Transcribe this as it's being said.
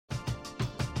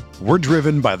We're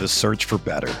driven by the search for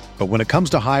better. But when it comes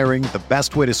to hiring, the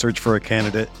best way to search for a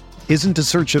candidate isn't to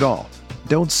search at all.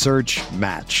 Don't search,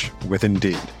 match with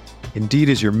Indeed. Indeed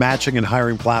is your matching and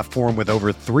hiring platform with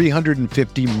over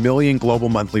 350 million global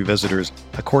monthly visitors,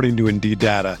 according to Indeed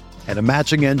data, and a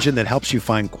matching engine that helps you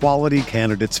find quality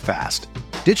candidates fast.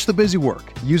 Ditch the busy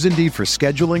work. Use Indeed for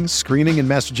scheduling, screening, and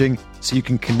messaging so you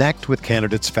can connect with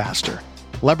candidates faster.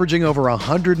 Leveraging over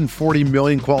 140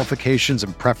 million qualifications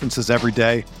and preferences every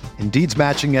day, Indeed's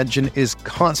matching engine is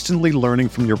constantly learning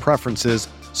from your preferences,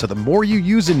 so the more you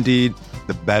use Indeed,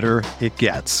 the better it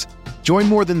gets. Join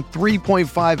more than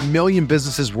 3.5 million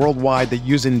businesses worldwide that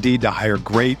use Indeed to hire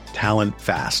great talent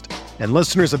fast. And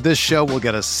listeners of this show will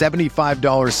get a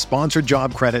 $75 sponsored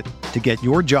job credit to get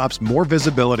your jobs more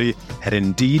visibility at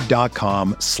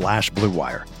Indeed.com/Blue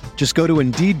Wire. Just go to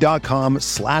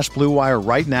Indeed.com/Blue Wire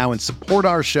right now and support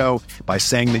our show by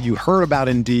saying that you heard about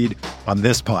Indeed on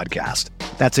this podcast.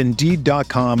 That's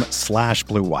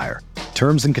Indeed.com/Blue Wire.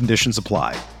 Terms and conditions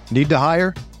apply. Need to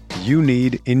hire? You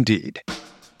need Indeed.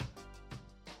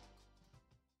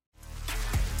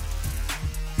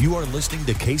 You are listening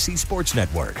to KC Sports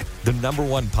Network, the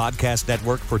 #1 podcast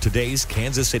network for today's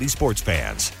Kansas City sports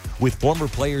fans. With former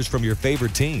players from your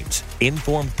favorite teams,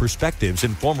 informed perspectives,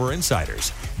 and former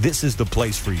insiders, this is the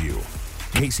place for you.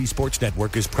 KC Sports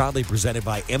Network is proudly presented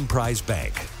by Emprise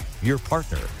Bank, your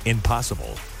partner in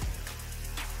possible.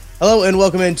 Hello and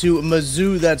welcome into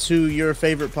Mizzou That's Who, your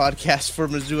favorite podcast for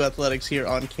Mizzou Athletics here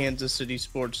on Kansas City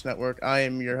Sports Network. I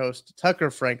am your host,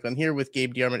 Tucker Franklin, here with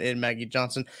Gabe DeArmond and Maggie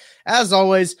Johnson, as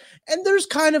always. And there's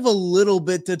kind of a little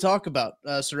bit to talk about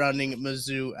surrounding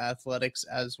Mizzou Athletics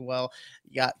as well.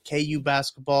 You got KU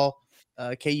basketball,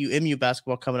 KU-MU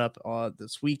basketball coming up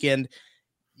this weekend.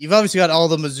 You've obviously got all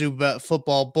the Mizzou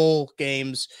football bowl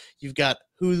games. You've got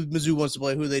who Mizzou wants to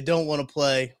play, who they don't want to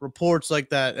play, reports like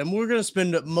that. And we're going to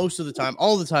spend most of the time,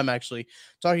 all the time actually,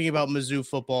 talking about Mizzou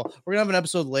football. We're going to have an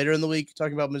episode later in the week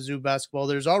talking about Mizzou basketball.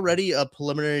 There's already a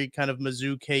preliminary kind of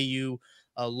Mizzou KU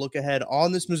look ahead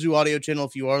on this Mizzou audio channel.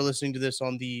 If you are listening to this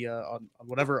on the on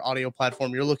whatever audio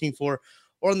platform you're looking for,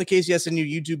 or on the KCSNU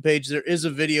YouTube page, there is a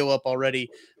video up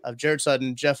already of Jared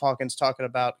Sutton, Jeff Hawkins talking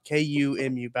about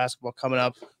KU-MU basketball coming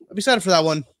up. I'm excited for that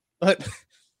one, but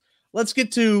let's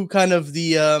get to kind of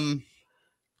the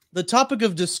topic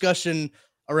of discussion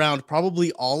around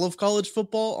probably all of college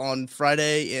football on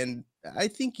Friday, and I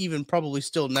think even probably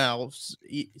still now,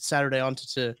 Saturday on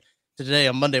to today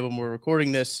on Monday when we're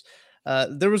recording this.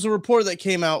 There was a report that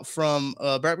came out from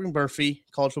Brett McMurphy,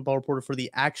 college football reporter for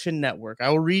the Action Network. I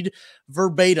will read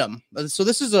verbatim. So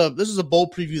this is a bowl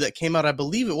preview that came out. I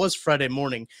believe it was Friday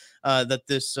morning that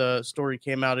this story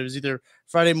came out. It was either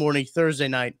Friday morning, Thursday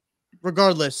night.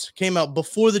 Regardless, came out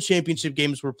before the championship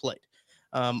games were played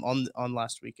on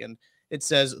last weekend. It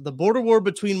says, the border war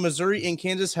between Missouri and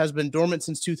Kansas has been dormant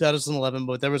since 2011,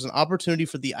 but there was an opportunity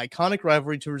for the iconic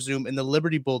rivalry to resume in the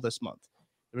Liberty Bowl this month.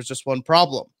 There was just one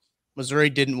problem. Missouri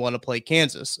didn't want to play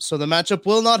Kansas, so the matchup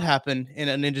will not happen, and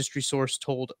an industry source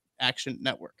told Action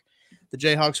Network. The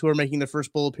Jayhawks, who are making their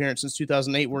first bowl appearance since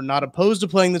 2008, were not opposed to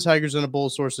playing the Tigers in a bowl,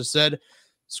 sources said.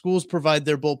 Schools provide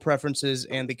their bowl preferences,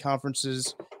 and the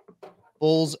conferences,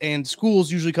 bowls, and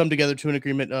schools usually come together to an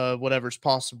agreement of whatever's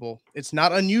possible. It's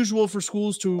not unusual for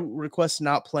schools to request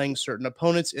not playing certain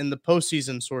opponents in the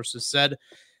postseason, sources said.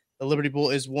 The Liberty Bowl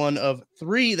is one of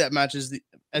three that matches the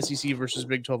SEC versus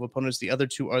Big 12 opponents. The other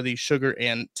two are the Sugar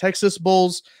and Texas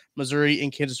Bowls. Missouri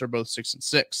and Kansas are both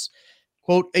 6-6.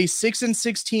 Quote, a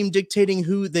 6-6 team dictating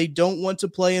who they don't want to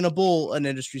play in a bowl, an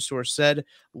industry source said.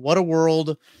 What a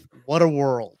world. What a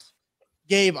world.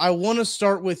 Gabe, I want to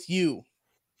start with you.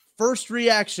 First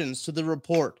reactions to the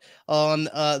report on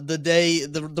the day,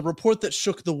 the report that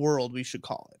shook the world, we should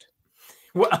call it.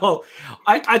 Well,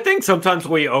 I think sometimes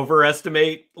we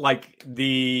overestimate like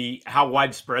how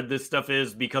widespread this stuff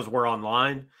is because we're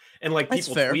online and like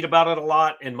people tweet about it a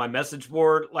lot in my message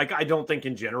board. Like, I don't think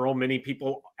in general many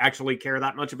people actually care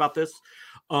that much about this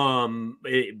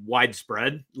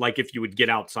widespread. Like, if you would get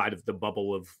outside of the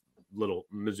bubble of little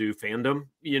Mizzou fandom,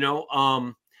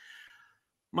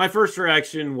 my first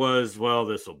reaction was, well,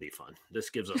 this will be fun. This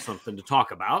gives us something to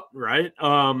talk about, right?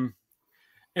 And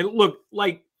look,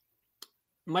 like,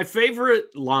 my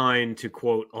favorite line to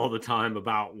quote all the time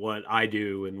about what I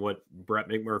do and what Brett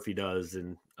McMurphy does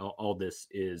and all this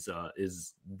is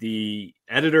the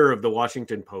editor of the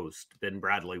Washington Post, Ben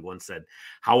Bradley, once said,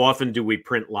 how often do we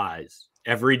print lies?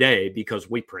 Every day, because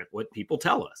we print what people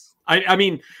tell us. I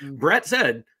mean, Brett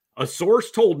said, a source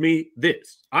told me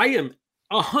this. I am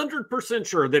 100%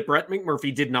 sure that Brett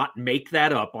McMurphy did not make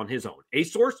that up on his own. A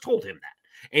source told him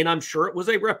that, and I'm sure it was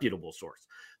a reputable source.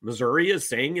 Missouri is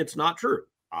saying it's not true.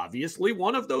 obviously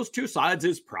one of those two sides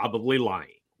is probably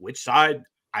lying. Which side?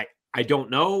 I don't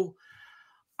know.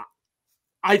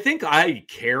 I think I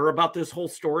care about this whole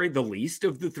story the least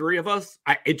of the three of us.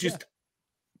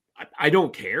 I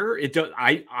don't care.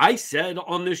 I said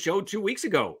on this show 2 weeks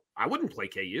ago, I wouldn't play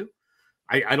KU.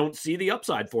 I don't see the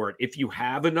upside for it. If you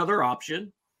have another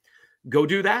option, go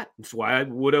do that. That's why I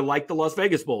would have liked the Las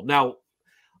Vegas Bowl. Now,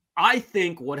 I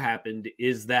think what happened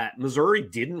is that Missouri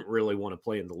didn't really want to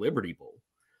play in the Liberty Bowl.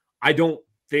 I don't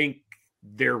think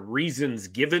their reasons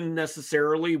given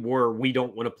necessarily were we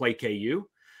don't want to play KU.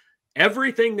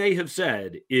 Everything they have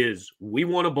said is we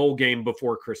want a bowl game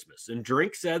before Christmas. And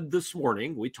Drink said this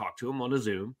morning, we talked to him on a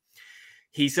Zoom.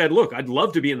 He said, look, I'd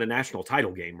love to be in the national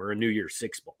title game or a New Year's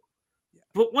Six Bowl. Yeah.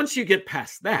 But once you get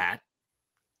past that,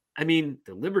 I mean,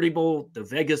 the Liberty Bowl, the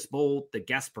Vegas Bowl, the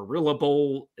Gasparilla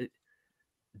Bowl,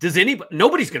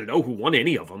 nobody's going to know who won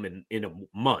any of them in a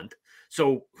month.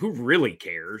 So who really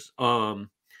cares?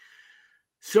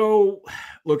 So,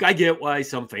 look, I get why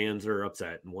some fans are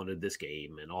upset and wanted this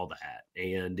game and all that.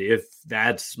 And if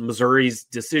that's Missouri's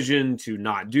decision to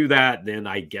not do that, then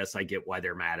I guess I get why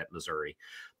they're mad at Missouri.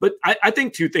 But I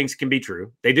think two things can be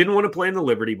true. They didn't want to play in the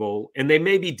Liberty Bowl, and they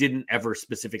maybe didn't ever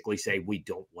specifically say, we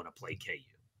don't want to play KU.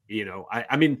 You know,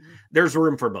 I mean, there's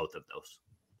room for both of those.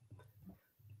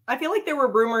 I feel like there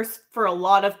were rumors for a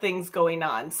lot of things going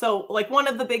on. So, like, one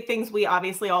of the big things we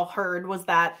obviously all heard was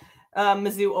that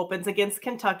Mizzou opens against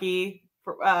Kentucky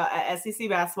for at SEC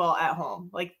basketball at home.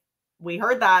 Like, we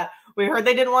heard that. We heard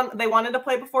they wanted to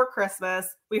play before Christmas.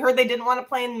 We heard they didn't want to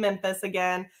play in Memphis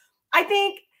again. I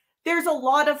think there's a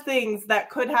lot of things that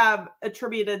could have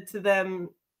attributed to them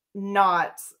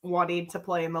not wanting to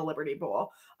play in the Liberty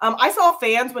Bowl. I saw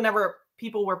fans whenever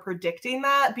people were predicting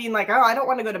that being like, oh, I don't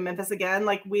want to go to Memphis again.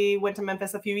 Like, we went to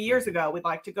Memphis a few years ago. We'd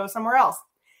like to go somewhere else.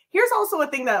 Here's also a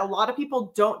thing that a lot of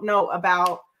people don't know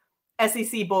about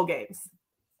SEC bowl games.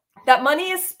 That money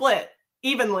is split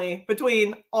evenly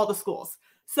between all the schools.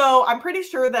 So I'm pretty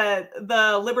sure that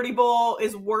the Liberty Bowl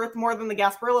is worth more than the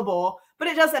Gasparilla Bowl, but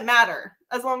it doesn't matter.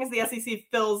 As long as the SEC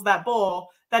fills that bowl,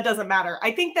 that doesn't matter.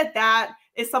 I think that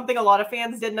is something a lot of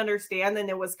fans didn't understand, and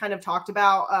it was kind of talked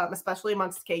about, especially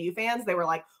amongst KU fans. They were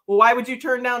like, well, why would you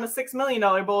turn down a $6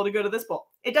 million bowl to go to this bowl?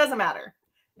 It doesn't matter.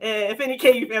 If any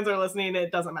KU fans are listening,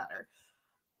 it doesn't matter.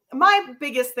 My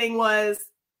biggest thing was,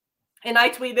 and I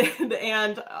tweeted,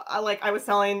 and I was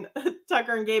telling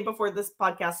Tucker and Gabe before this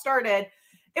podcast started,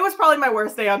 it was probably my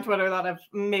worst day on Twitter that I've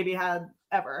maybe had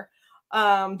ever.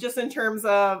 Just in terms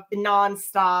of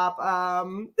nonstop,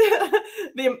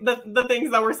 the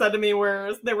things that were said to me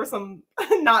there were some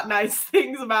not nice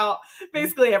things about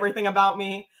basically everything about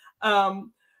me.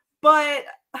 But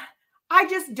I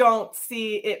just don't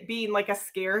see it being like a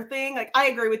scare thing. Like, I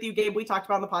agree with you, Gabe. We talked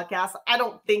about on the podcast. I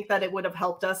don't think that it would have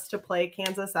helped us to play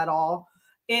Kansas at all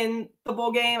in the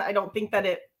bowl game. I don't think that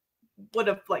it would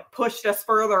have pushed us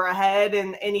further ahead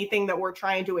in anything that we're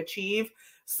trying to achieve.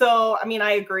 So, I mean,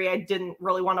 I agree. I didn't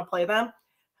really want to play them.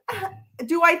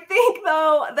 Do I think,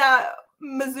 though, that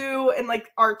Mizzou and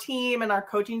our team and our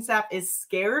coaching staff is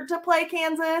scared to play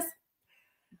Kansas?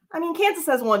 I mean, Kansas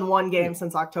has won one game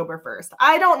since October 1st.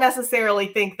 I don't necessarily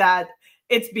think that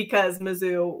it's because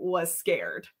Mizzou was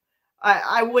scared.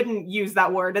 I wouldn't use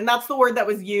that word. And that's the word that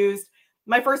was used.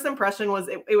 My first impression was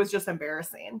it was just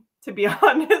embarrassing, to be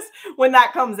honest, when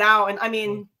that comes out. And I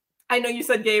mean, I know you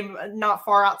said, Gabe, not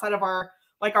far outside of our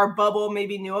bubble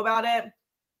maybe knew about it.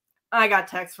 I got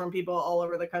texts from people all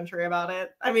over the country about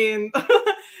it. I mean,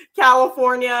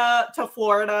 California to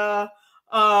Florida,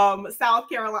 South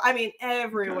Carolina, I mean,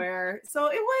 everywhere. So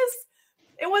it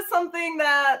was something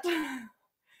that,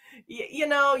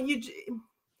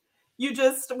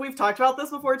 we've talked about this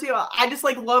before too. I just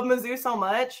love Mizzou so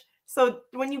much. So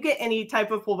when you get any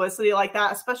type of publicity like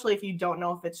that, especially if you don't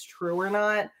know if it's true or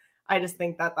not, I just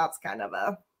think that that's kind of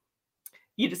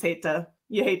you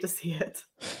hate to see it.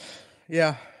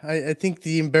 Yeah, I think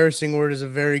the embarrassing word is a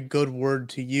very good word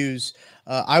to use.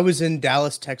 I was in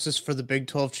Dallas, Texas for the Big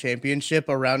 12 championship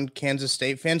around Kansas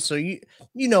State fans. So,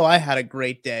 I had a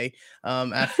great day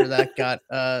after that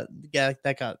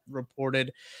got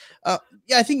reported.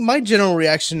 I think my general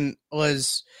reaction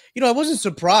was, I wasn't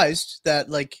surprised that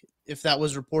if that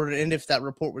was reported and if that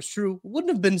report was true,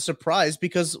 wouldn't have been surprised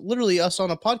because literally us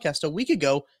on a podcast a week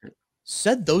ago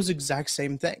said those exact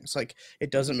same things.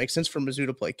 It doesn't make sense for Mizzou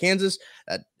to play Kansas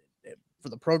for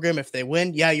the program. If they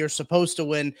win, you're supposed to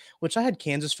win, which I had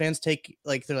Kansas fans take,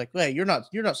 they're like, hey, you're not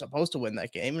supposed to win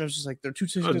that game. And it was just they're two.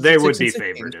 They would be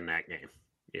favored in that game.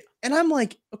 Yeah. And I'm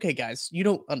like, okay, guys, you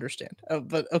don't understand.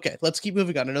 But okay, let's keep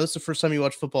moving on. I know it's the first time you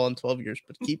watch football in 12 years,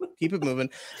 but keep it moving.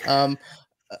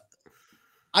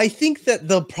 I think that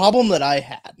the problem that I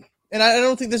had, and I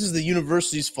don't think this is the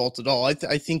university's fault at all. I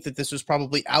think that this was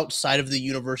probably outside of the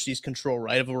university's control,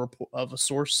 right? Of a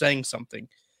source saying something,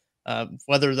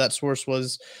 whether that source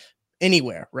was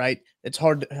anywhere, right? It's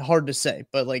hard to say,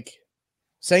 but like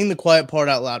saying the quiet part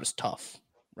out loud is tough,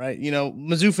 right? You know,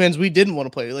 Mizzou fans, we didn't want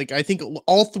to play. Like, I think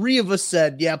all three of us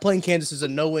said, yeah, playing Kansas is a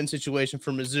no-win situation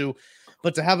for Mizzou,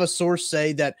 but to have a source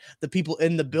say that the people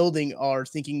in the building are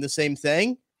thinking the same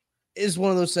thing is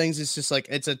one of those things. It's just like,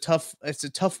 it's a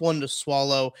tough one to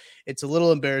swallow. It's a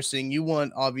little embarrassing. You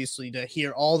want obviously to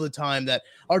hear all the time that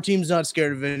our team's not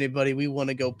scared of anybody. We want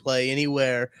to go play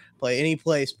anywhere, play any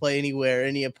place, play anywhere,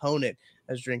 any opponent,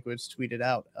 as Drinkwitz tweeted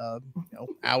out,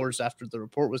 hours after the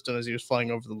report was done as he was flying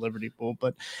over the Liberty Bowl.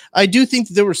 But I do think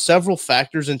that there were several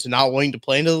factors into not wanting to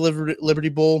play into the Liberty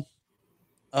Bowl.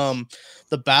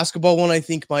 The basketball one, I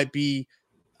think, might be,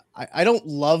 I don't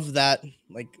love that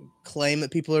like claim that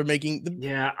people are making.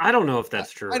 Yeah, I don't know if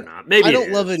that's true or not. Maybe I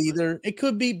don't love it either. It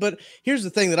could be, but here's the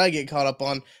thing that I get caught up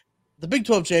on. The Big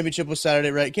 12 championship was Saturday,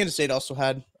 right? Kansas State also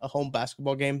had a home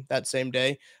basketball game that same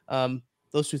day.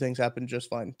 Those two things happened just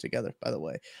fine together, by the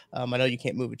way. I know you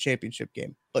can't move a championship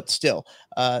game, but still,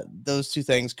 those two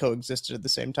things coexisted at the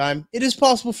same time. It is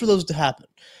possible for those to happen.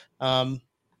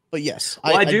 But yes,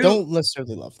 well, I don't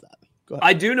necessarily love that.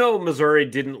 I do know Missouri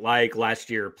didn't like last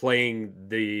year playing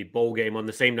the bowl game on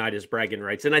the same night as bragging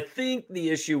rights. And I think the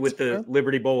issue with the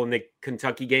Liberty Bowl and the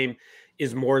Kentucky game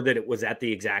is more that it was at the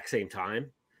exact same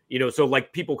time. You know, so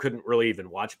like people couldn't really even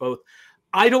watch both.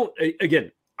 I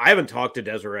haven't talked to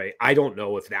Desiree. I don't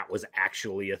know if that was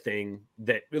actually a thing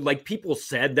that like people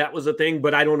said that was a thing,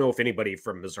 but I don't know if anybody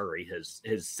from Missouri has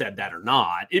said that or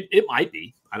not. It might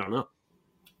be. I don't know.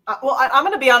 Well, I'm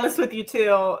going to be honest with you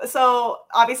too. So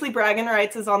obviously bragging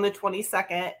rights is on the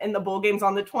 22nd and the bowl game's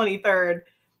on the 23rd.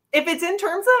 If it's in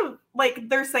terms of like,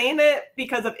 they're saying it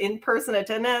because of in-person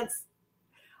attendance,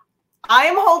 I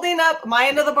am holding up my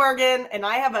end of the bargain and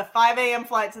I have a 5 a.m.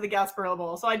 flight to the Gasparilla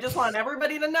Bowl. So I just want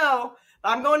everybody to know that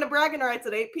I'm going to bragging rights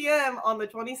at 8 p.m. on the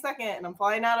 22nd and I'm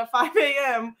flying out at 5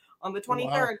 a.m. on the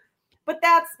 23rd. Wow. But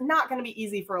that's not going to be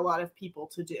easy for a lot of people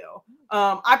to do.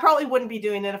 I probably wouldn't be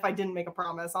doing it if I didn't make a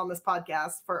promise on this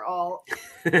podcast for all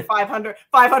 500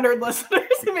 listeners.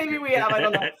 Maybe we have, I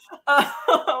don't know.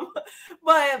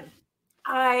 But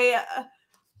I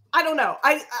don't know.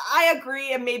 I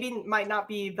agree. And maybe might not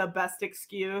be the best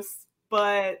excuse,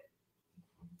 but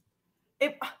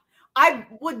I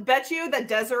would bet you that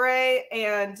Desiree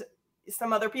and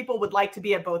some other people would like to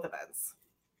be at both events.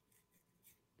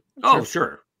 Oh,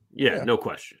 sure. Yeah, no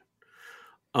question.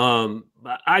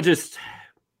 But I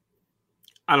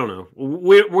don't know.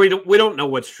 We don't know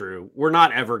what's true. We're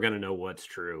not ever going to know what's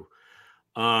true.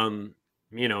 You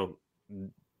know,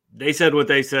 they said what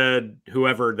they said,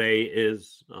 whoever they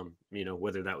is, you know,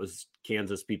 whether that was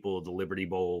Kansas people, the Liberty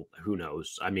Bowl, who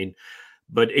knows? I mean,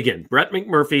 but again, Brett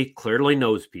McMurphy clearly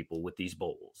knows people with these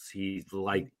bowls. He's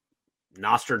like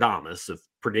Nostradamus of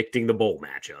predicting the bowl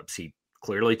matchups. He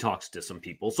clearly talks to some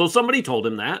people. So somebody told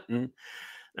him that, and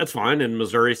that's fine. And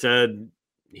Missouri said,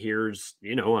 here's,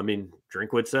 you know, I mean,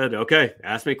 Drinkwitz said, okay,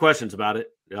 ask me questions about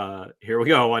it. Here we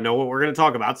go. I know what we're going to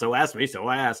talk about. So ask me. So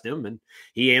I asked him and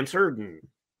he answered and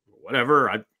whatever.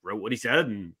 I wrote what he said.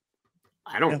 And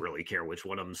I don't really care which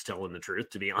one of them's telling the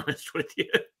truth, to be honest with you.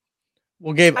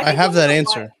 Well, Gabe, I have that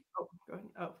answer. Go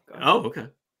ahead. Oh, okay.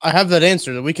 I have that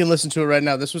answer. We can listen to it right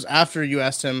now. This was after you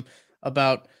asked him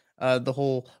about the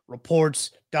whole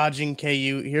reports dodging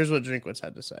KU. Here's what Drinkwitz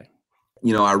had to say.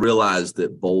 You know, I realize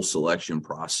that bowl selection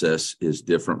process is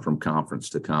different from conference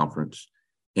to conference.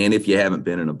 And if you haven't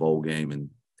been in a bowl game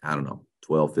in, I don't know,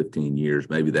 12, 15 years,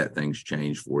 maybe that thing's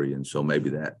changed for you. And so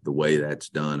maybe that the way that's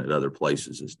done at other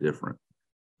places is different.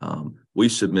 We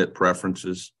submit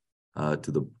preferences to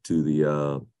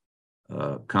the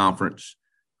conference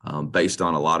based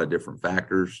on a lot of different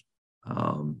factors.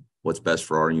 What's best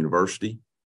for our university,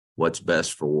 what's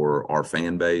best for our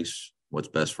fan base, what's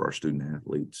best for our student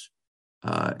athletes.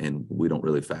 And we don't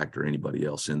really factor anybody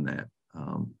else in that.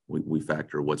 We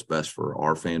factor what's best for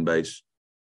our fan base,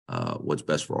 what's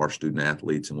best for our student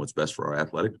athletes, and what's best for our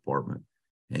athletic department.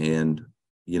 And,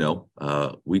 you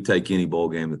know, we take any bowl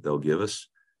game that they'll give us,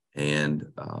 and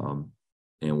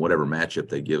whatever matchup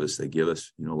they give us, they give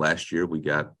us. You know, last year we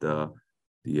got the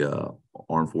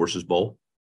Armed Forces Bowl,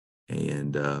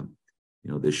 and you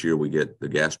know, this year we get the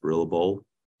Gasparilla Bowl.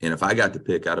 And if I got to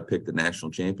pick, I'd have picked the national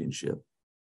championship.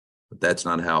 But that's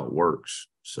not how it works.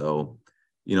 So,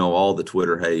 you know, all the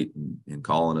Twitter hate and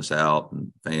calling us out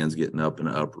and fans getting up in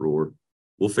an uproar,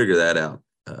 we'll figure that out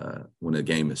when a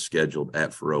game is scheduled at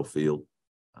Faurot Field.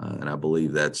 And I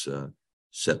believe that's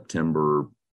September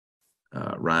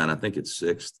Ryan, I think it's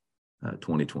 6th,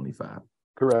 2025.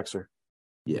 Correct, sir.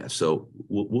 Yeah, so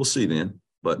we'll see then.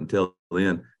 But until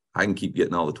then, I can keep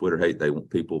getting all the Twitter hate they want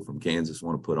people from Kansas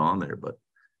want to put on there, but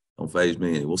don't phase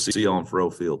me any. We'll see you on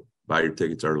Faurot Field. Buy your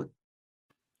tickets early.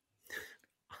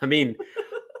 I mean,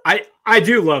 I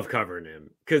do love covering him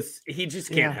because he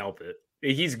just can't help it.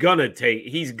 He's gonna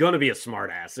be a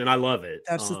smart ass, and I love it.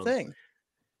 That's the thing.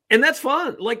 And that's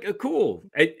fun. Like, cool.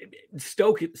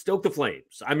 Stoke the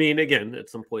flames. I mean, again, at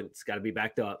some point it's got to be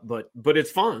backed up, but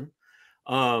it's fun.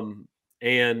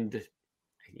 And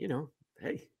you know,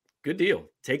 hey, good deal.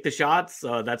 Take the shots.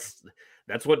 That's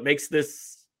what makes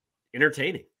this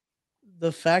entertaining.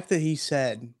 The fact that he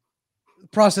said the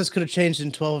process could have changed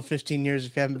in 12 or 15 years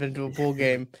if you haven't been to a bowl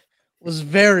game was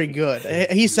very good.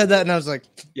 He said that, and I was like,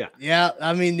 yeah.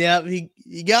 I mean,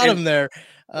 he got him there.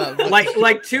 I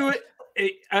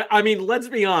mean, let's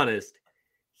be honest.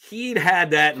 He'd had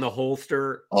that in the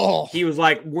holster. Oh, he was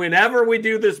like, whenever we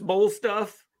do this bowl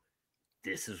stuff,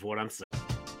 this is what I'm saying.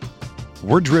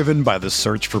 We're driven by the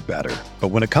search for better. But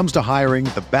when it comes to hiring,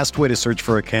 the best way to search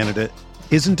for a candidate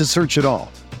isn't to search at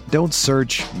all. Don't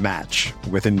search, match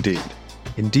with Indeed.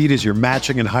 Indeed is your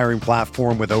matching and hiring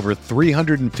platform with over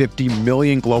 350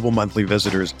 million global monthly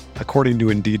visitors, according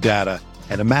to Indeed data,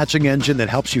 and a matching engine that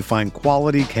helps you find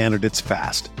quality candidates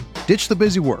fast. Ditch the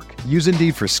busy work. Use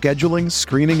Indeed for scheduling,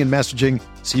 screening, and messaging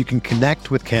so you can connect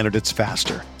with candidates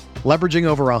faster. Leveraging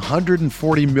over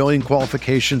 140 million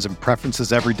qualifications and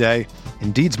preferences every day,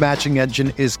 Indeed's matching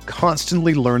engine is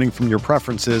constantly learning from your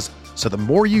preferences, so the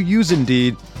more you use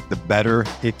Indeed, the better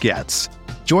it gets.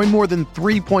 Join more than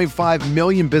 3.5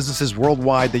 million businesses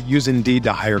worldwide that use Indeed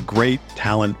to hire great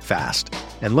talent fast.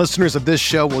 And listeners of this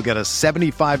show will get a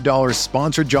 $75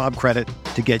 sponsored job credit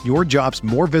to get your jobs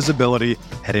more visibility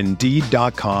at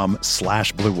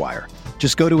Indeed.com/Blue Wire.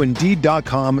 Just go to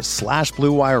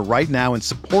Indeed.com/Blue Wire right now and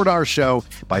support our show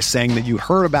by saying that you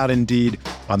heard about Indeed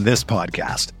on this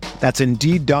podcast. That's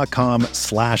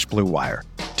Indeed.com/Blue Wire.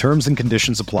 Terms and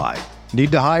conditions apply.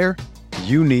 Need to hire?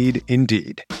 You need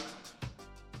Indeed.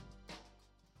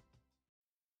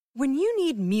 When you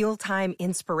need mealtime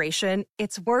inspiration,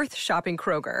 it's worth shopping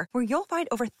Kroger, where you'll find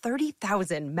over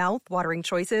 30,000 mouth-watering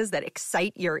choices that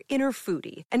excite your inner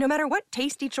foodie. And no matter what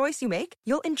tasty choice you make,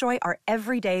 you'll enjoy our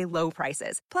everyday low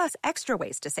prices, plus extra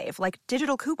ways to save, like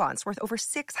digital coupons worth over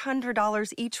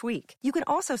 $600 each week. You can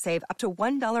also save up to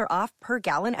 $1 off per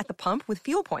gallon at the pump with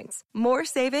fuel points. More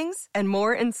savings and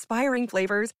more inspiring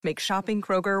flavors make shopping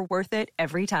Kroger worth it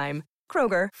every time.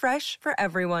 Kroger, fresh for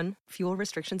everyone. Fuel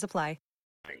restrictions apply.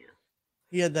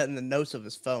 He had that in the notes of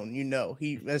his phone.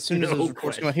 As soon as his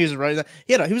reports came out, he was writing that.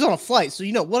 He was on a flight, so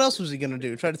what else was he going to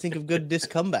do? Try to think of good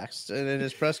comebacks in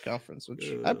his press conference, which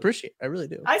I appreciate. I really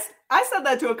do. I said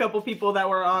that to a couple people that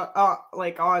were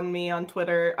on me on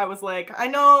Twitter. I was like, I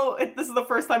know this is the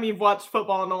first time you've watched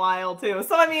football in a while too.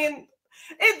 So I mean,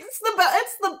 it's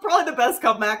probably the best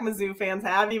comeback Mizzou fans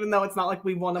have, even though it's not like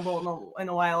we won a bowl in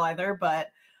a while either. But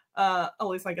at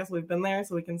least I guess we've been there,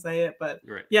 so we can say it. But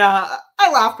right. Yeah,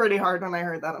 I laughed pretty hard when I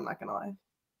heard that. I'm not gonna lie.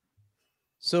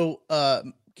 So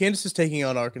Kansas is taking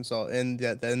on Arkansas in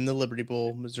the Liberty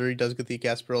Bowl. Missouri does get the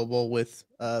Gasparilla Bowl with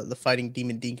the Fighting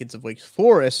Demon Deacons of Wake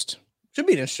Forest. Should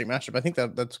be an interesting matchup. I think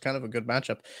that's kind of a good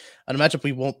matchup, and a matchup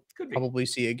we won't probably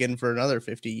see again for another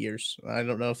 50 years. I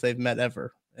don't know if they've met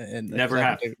ever. And never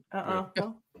have.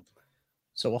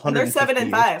 So 100. They're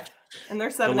 7-5, and they're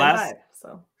 7-5.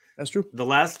 So. That's true. The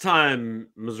last time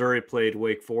Missouri played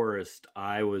Wake Forest,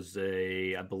 I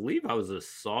believe I was a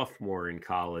sophomore in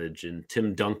college, and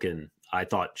Tim Duncan, I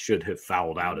thought, should have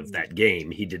fouled out of that game.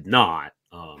 He did not,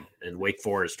 and Wake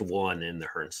Forest won in the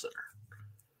Hearn Center.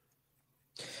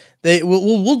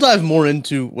 We'll dive more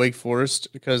into Wake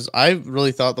Forest because I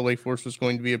really thought the Wake Forest was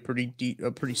going to be a pretty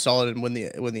solid and win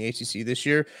the ACC this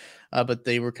year. But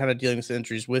they were kind of dealing with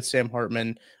injuries with Sam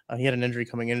Hartman. He had an injury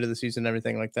coming into the season,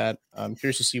 everything like that. I'm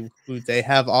curious to see who they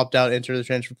have opt out, enter the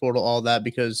transfer portal, all that,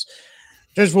 because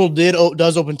transfer portal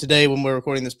does open today when we're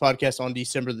recording this podcast on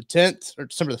December the 10th or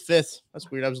December the 5th.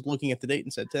 That's weird. I was looking at the date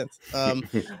and said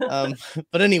 10th.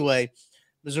 But anyway,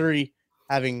 Missouri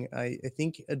having, I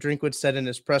think Drinkwitz said in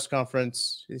his press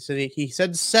conference, he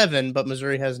said 7, but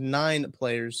Missouri has 9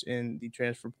 players in the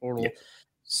transfer portal. Yeah.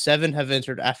 7 have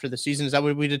entered after the season. Is that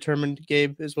what we determined,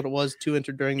 Gabe, is what it was? 2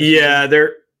 entered during the season?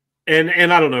 They're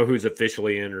and I don't know who's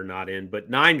officially in or not in, but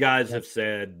 9 guys have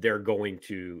said they're going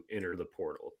to enter the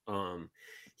portal.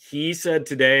 He said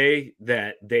today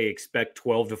that they expect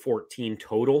 12 to 14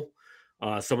 total.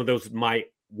 Some of those might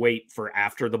wait for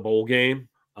after the bowl game.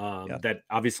 That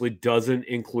obviously doesn't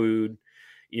include,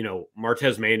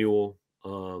 Martez Manuel,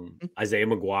 Isaiah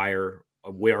McGuire,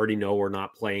 we already know we're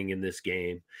not playing in this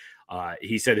game.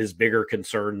 He said his bigger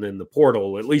concern than the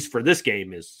portal, at least for this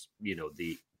game, is,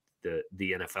 the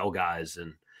NFL guys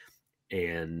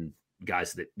and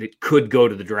guys that could go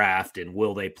to the draft, and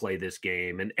will they play this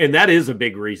game? And that is a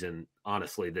big reason,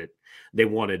 honestly, that they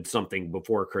wanted something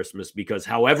before Christmas, because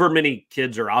however many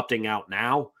kids are opting out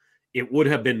now, it would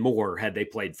have been more had they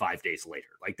played 5 days later.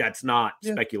 Like, that's not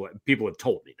speculative. People have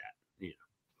told me that.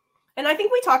 And I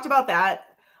think we talked about that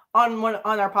on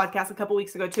our podcast a couple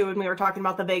weeks ago too, when we were talking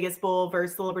about the Vegas Bowl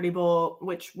versus the Liberty Bowl,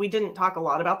 which we didn't talk a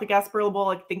lot about the Gasparilla Bowl.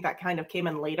 I think that kind of came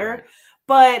in later, right.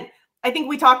 But I think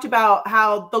we talked about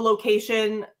how the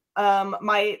location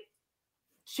might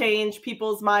change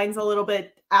people's minds a little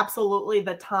bit. Absolutely,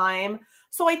 the time.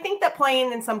 So I think that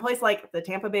playing in some place like the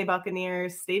Tampa Bay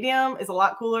Buccaneers Stadium is a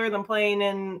lot cooler than playing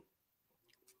in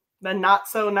the not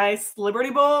so nice Liberty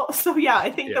Bowl. So yeah, I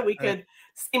think that we could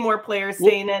see more players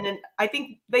staying in. And I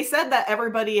think they said that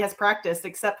everybody has practiced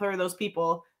except for those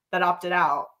people that opted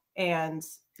out and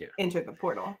entered the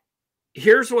portal.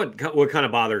 Here's what kind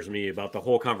of bothers me about the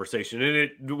whole conversation,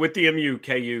 and with the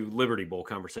MU-KU Liberty Bowl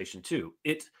conversation too.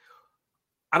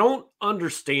 I don't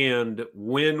understand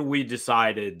when we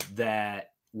decided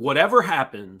that whatever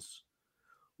happens,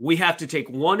 we have to take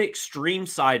one extreme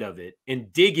side of it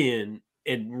and dig in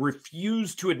and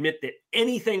refuse to admit that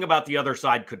anything about the other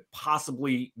side could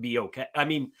possibly be okay. I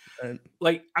mean,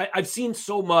 I've seen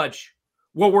so much.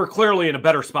 Well, we're clearly in a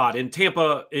better spot in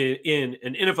Tampa, in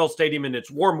an NFL stadium, and it's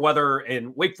warm weather,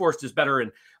 and Wake Forest is better,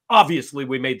 and obviously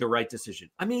we made the right decision.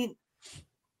 I mean,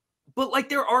 but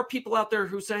there are people out there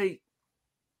who say,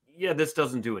 yeah, this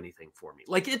doesn't do anything for me.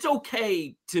 It's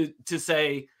okay to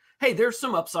say, hey, there's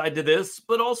some upside to this,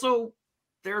 but also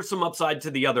there's some upside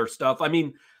to the other stuff. I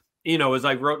mean, as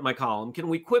I wrote in my column, can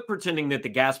we quit pretending that the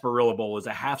Gasparilla Bowl is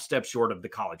a half step short of the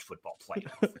college football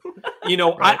playoff?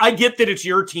 Right. I get that it's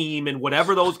your team, and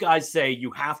whatever those guys say,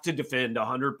 you have to defend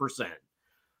 100%.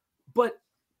 But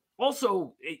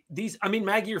also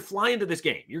Maggie, you're flying to this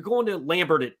game. You're going to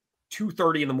Lambert at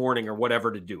 2:30 in the morning or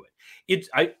whatever to do it.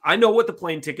 I know what the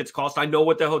plane tickets cost. I know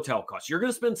what the hotel costs. You're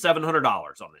going to spend $700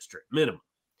 on this trip, minimum.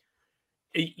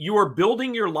 You are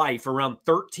building your life around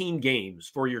 13 games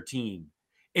for your team,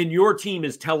 and your team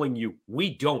is telling you,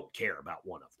 we don't care about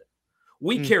one of them.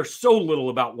 We care so little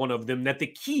about one of them that the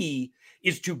key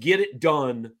is to get it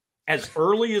done as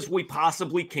early as we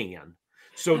possibly can,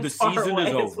 so the season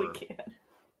is over.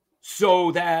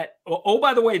 So that,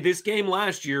 by the way, this game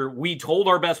last year, we told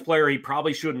our best player he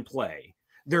probably shouldn't play.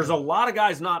 There's a lot of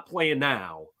guys not playing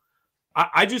now.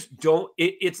 I just don't.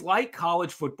 It's like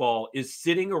college football is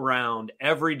sitting around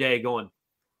every day going,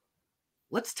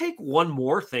 let's take one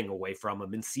more thing away from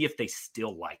them and see if they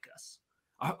still like us.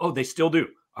 Oh, they still do.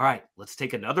 All right, let's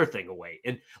take another thing away.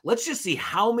 And let's just see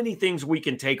how many things we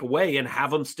can take away and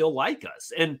have them still like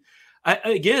us. And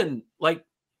again,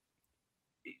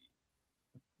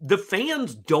 the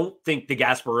fans don't think the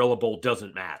Gasparilla Bowl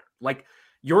doesn't matter.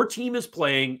 Your team is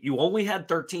playing. You only had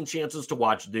 13 chances to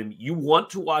watch them. You want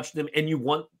to watch them, and you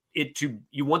want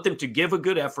them to give a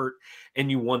good effort, and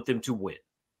you want them to win.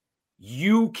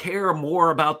 You care more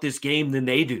about this game than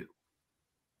they do,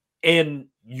 and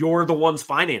you're the ones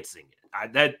financing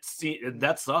it.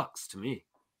 That sucks to me.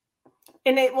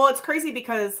 And it's crazy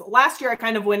because last year I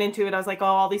kind of went into it. I was like, oh,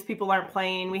 all these people aren't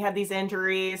playing. We had these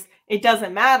injuries. It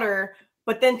doesn't matter.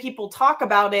 But then people talk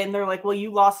about it and they're like, well,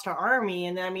 you lost to Army.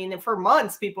 And I mean, for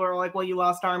months, people are like, well, you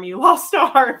lost to Army. You lost to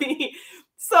Army.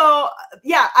 So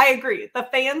yeah, I agree. The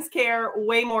fans care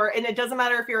way more. And it doesn't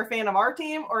matter if you're a fan of our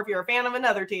team or if you're a fan of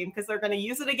another team, because they're going to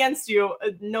use it against you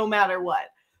no matter what.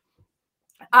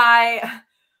 I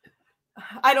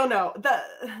don't know.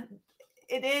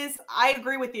 I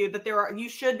agree with you that you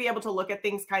should be able to look at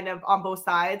things kind of on both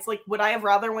sides. Would I have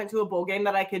rather went to a bowl game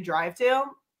that I could drive to?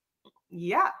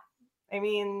 Yeah. I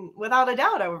mean, without a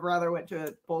doubt, I would rather went to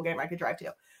a bowl game I could drive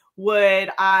to. Would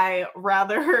I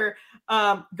rather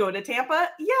go to Tampa?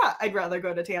 Yeah, I'd rather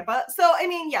go to Tampa. So, I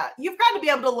mean, yeah, you've got to be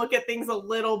able to look at things a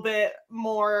little bit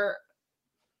more,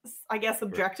 I guess,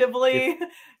 objectively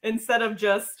instead of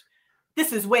just,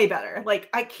 this is way better.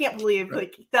 I can't believe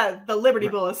that the Liberty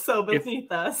Bowl is so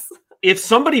beneath us. If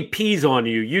somebody pees on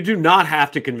you, you do not have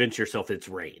to convince yourself it's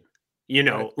rain.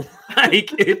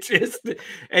 It's just,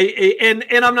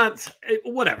 and I'm not,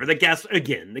 whatever. The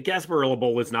Gasparilla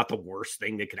Bowl is not the worst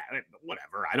thing that could happen.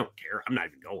 Whatever, I don't care. I'm not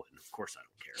even going. Of course, I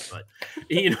don't care.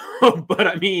 But but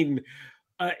I mean,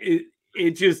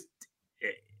 it just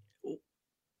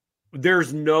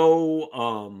there's no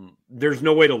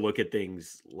way to look at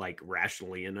things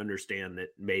rationally and understand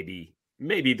that maybe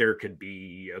there could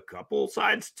be a couple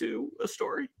sides to a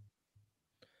story.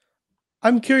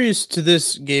 I'm curious to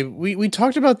this, Gabe. We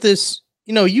talked about this.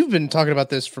 You've been talking about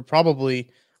this for probably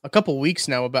a couple weeks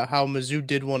now about how Mizzou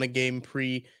did win a game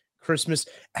pre-Christmas.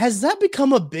 Has that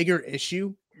become a bigger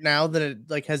issue now than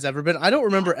it has ever been? I don't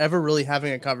remember ever really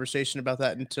having a conversation about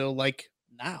that until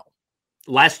now.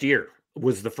 Last year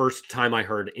was the first time I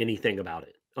heard anything about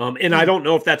it. And I don't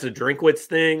know if that's a Drinkwitz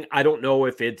thing. I don't know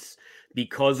if it's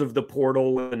because of the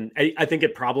portal. And I think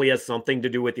it probably has something to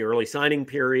do with the early signing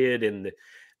period. And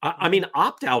I mean,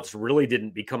 opt-outs really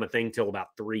didn't become a thing till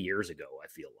about 3 years ago, I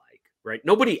feel like, right?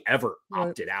 Nobody ever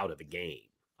opted out of a game.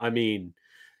 I mean,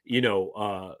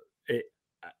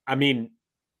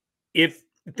 if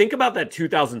think about that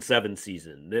 2007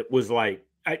 season, it was like,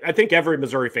 I think every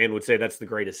Missouri fan would say that's the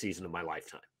greatest season of my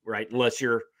lifetime, right? Unless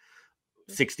you're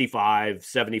 65,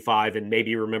 75, and maybe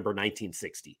you remember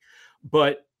 1960.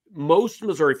 But most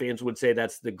Missouri fans would say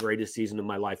that's the greatest season of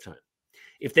my lifetime.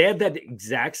 If they had that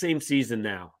exact same season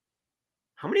now,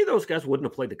 how many of those guys wouldn't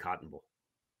have played the Cotton Bowl?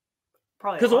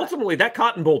 Probably because ultimately that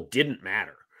Cotton Bowl didn't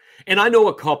matter. And I know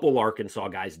a couple Arkansas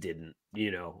guys didn't.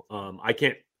 I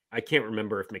can't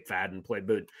remember if McFadden played,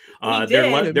 but he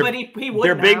did, but he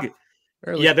wouldn't big.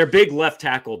 Yeah, their big left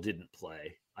tackle didn't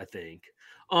play, I think.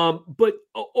 But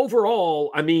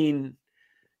overall, I mean,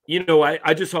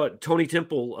 I just saw Tony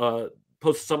Temple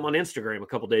posted something on Instagram a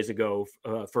couple days ago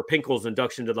for Pinkel's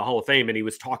induction to the Hall of Fame, and he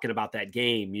was talking about that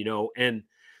game, and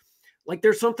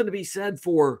there's something to be said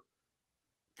for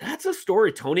that's a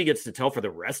story Tony gets to tell for the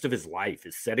rest of his life,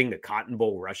 is setting the Cotton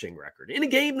Bowl rushing record in a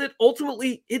game that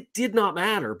ultimately it did not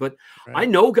matter. But right. I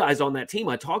know guys on that team.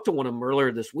 I talked to one of them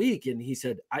earlier this week, and he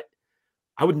said,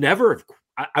 I would never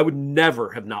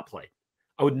have not played.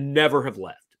 I would never have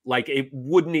left. It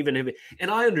wouldn't even have. And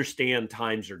I understand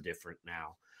times are different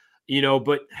now,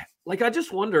 but I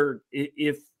just wonder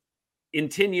if in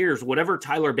 10 years, whatever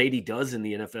Tyler Beatty does in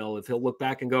the NFL, if he'll look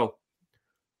back and go,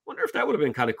 wonder if that would have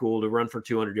been kind of cool to run for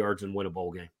 200 yards and win a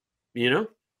bowl game,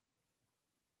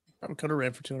 I could have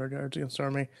ran for 200 yards against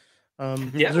Army.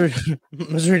 Yeah.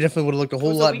 Missouri definitely would have looked a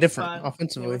whole lot different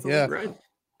offensively. Yeah. Right.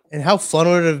 And how fun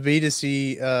would it be to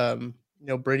see,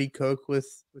 Brady Cook with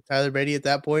Tyler Beatty at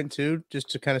that point too, just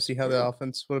to kind of see how the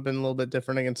offense would have been a little bit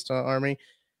different against Army.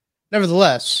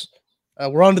 Nevertheless,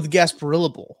 we're on to the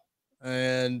Gasparilla Bowl,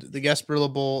 and the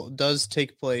Gasparilla Bowl does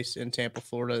take place in Tampa,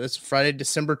 Florida. It's Friday,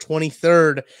 December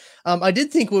 23rd. I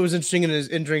did think what was interesting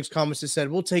in Drink's comments, he said,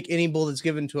 we'll take any bowl that's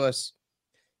given to us,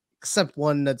 except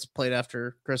one that's played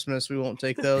after Christmas. We won't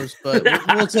take those, but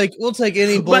we'll take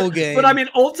any bowl game. But I mean,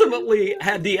 ultimately,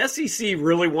 had the SEC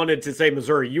really wanted to say,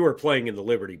 Missouri, you are playing in the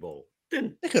Liberty Bowl,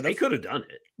 then they could have done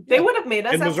it. They would have made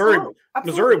us. And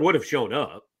Missouri would have shown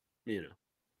up,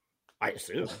 I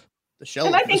assume. The shell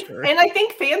and I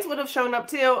think fans would have shown up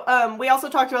too. We also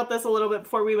talked about this a little bit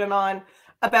before we went on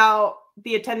about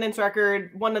the attendance record.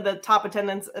 One of the top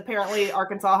attendance, apparently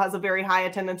Arkansas has a very high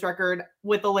attendance record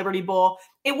with the Liberty Bowl.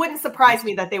 It wouldn't surprise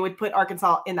me that they would put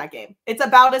Arkansas in that game. It's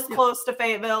about as close to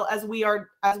Fayetteville as we are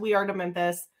to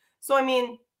Memphis. So, I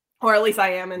mean, or at least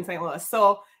I am in St. Louis.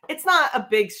 So it's not a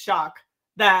big shock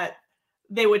that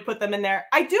they would put them in there.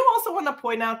 I do also want to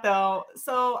point out, though,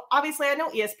 so obviously I know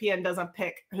ESPN doesn't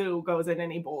pick who goes in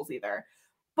any bowls either.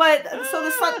 But so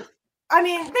the Sun, I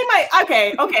mean, they might,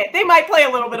 okay, they might play a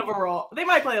little bit of a role.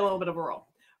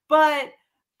 But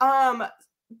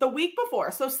the week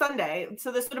before, so Sunday, so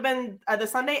this would have been the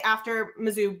Sunday after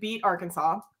Mizzou beat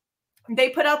Arkansas, they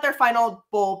put out their final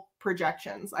bowl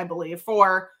projections, I believe,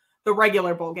 for the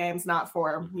regular bowl games, not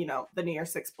for, the New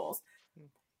Year's Six bowls.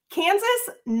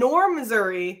 Kansas nor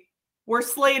Missouri were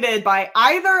slated by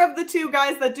either of the two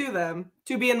guys that do them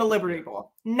to be in the Liberty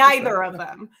Bowl. Neither of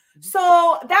them.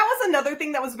 So that was another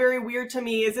thing that was very weird to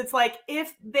me, is it's like,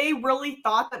 if they really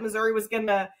thought that Missouri was going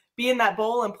to be in that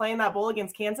bowl and play in that bowl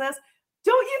against Kansas,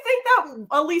 don't you think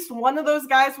that at least one of those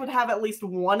guys would have at least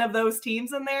one of those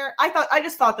teams in there? I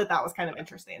just thought that was kind of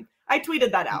interesting. I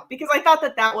tweeted that out because I thought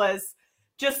that was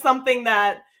just something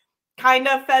that kind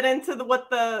of fed into what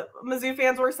the Mizzou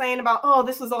fans were saying about, oh,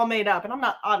 this was all made up. And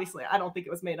I don't think it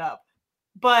was made up,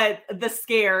 but the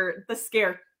scare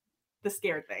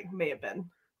thing may have been.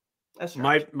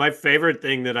 My favorite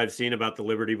thing that I've seen about the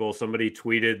Liberty Bowl, somebody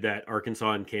tweeted that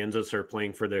Arkansas and Kansas are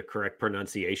playing for the correct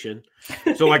pronunciation.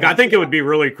 So I think it would be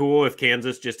really cool if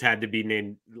Kansas just had to be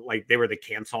named they were the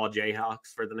Kansas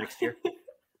Jayhawks for the next year.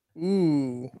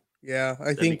 Ooh, yeah.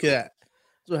 I think that's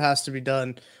what has to be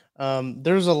done.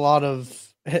 There's a lot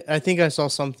of, I think I saw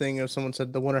something if someone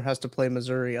said the winner has to play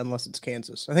Missouri unless it's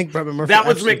Kansas. I think Brett McMurphy. That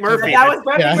was McMurphy. That was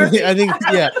Brett McMurphy. I think,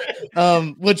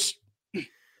 yeah. Which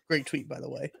great tweet, by the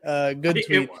way. Good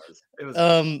tweet. It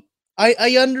was.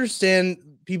 I understand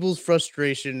people's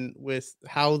frustration with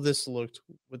how this looked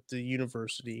with the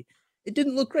university. It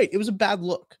didn't look great. It was a bad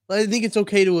look. I think it's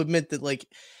okay to admit that, like,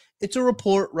 it's a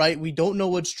report, right? We don't know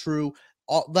what's true.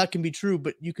 All that can be true,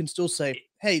 but you can still say,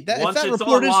 hey, if that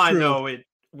report is true.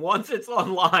 Once it's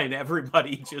online,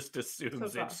 everybody just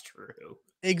assumes it's true.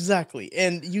 Exactly.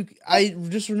 And I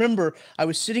just remember I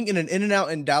was sitting in an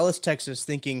In-N-Out in Dallas, Texas,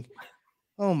 thinking,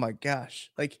 oh my gosh,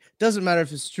 like, doesn't matter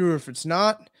if it's true or if it's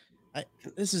not.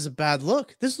 This is a bad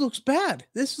look. This looks bad.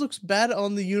 This looks bad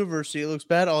on the university. It looks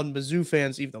bad on Mizzou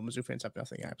fans, even though Mizzou fans have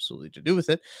nothing absolutely to do with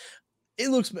it. It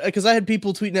looks, because I had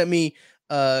people tweeting at me.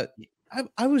 I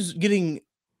was getting,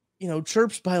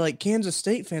 chirps by like Kansas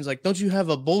State fans, like, don't you have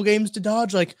a bowl games to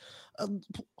dodge? Like,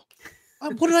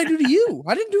 what did I do to you?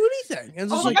 I didn't do anything.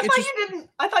 And I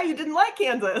thought you didn't like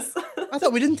Kansas. I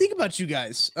thought we didn't think about you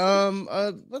guys.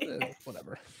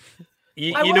 Whatever.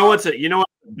 You know what's a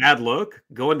bad look?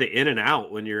 Going to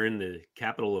In-N-Out when you're in the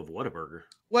capital of Whataburger.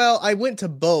 Well, I went to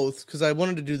both because I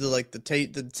wanted to do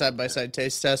the side by side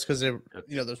taste test because there's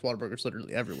Whataburgers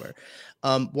literally everywhere.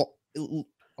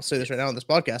 I'll say this right now on this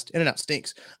podcast: In-N-Out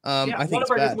stinks. I think it's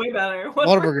bad. Way better.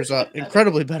 Whataburgers are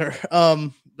incredibly better.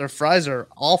 Their fries are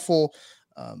awful.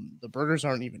 The burgers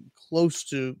aren't even close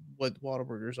to what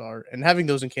Whataburgers are, and having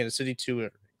those in Kansas City too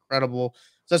are incredible.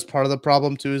 So that's part of the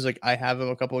problem too. Is like I have them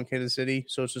a couple in Kansas City,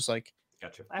 so it's just like,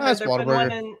 gotcha. I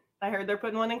heard they're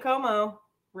putting one in Como.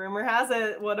 Rumor has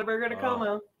it, Whataburger to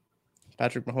Como.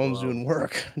 Patrick Mahomes doing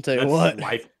work. I'll tell you what.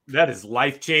 That is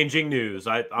life-changing news.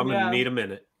 I'm going to need a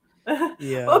minute.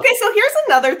 Yeah. Okay, so here's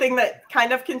another thing that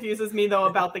kind of confuses me, though,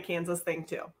 about the Kansas thing,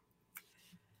 too.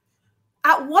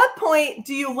 At what point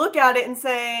do you look at it and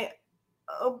say,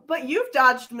 oh, but you've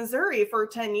dodged Missouri for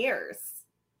 10 years?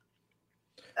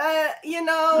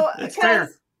 It's fair.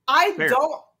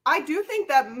 I do think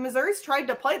that Missouri's tried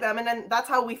to play them, and then that's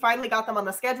how we finally got them on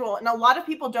the schedule. And a lot of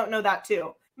people don't know that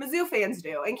too. Mizzou fans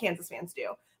do, and Kansas fans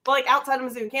do. But like outside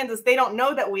of Mizzou and Kansas, they don't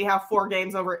know that we have 4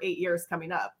 games over 8 years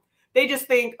coming up. They just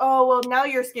think, oh, well, now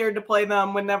you're scared to play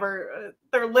them whenever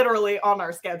they're literally on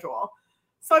our schedule.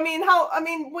 So,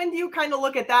 when do you kind of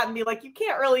look at that and be like, you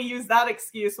can't really use that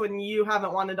excuse when you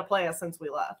haven't wanted to play us since we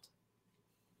left?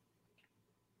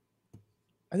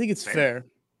 I think it's fair.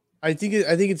 I think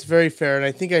it's very fair. And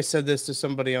I think I said this to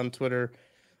somebody on Twitter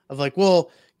of like, well,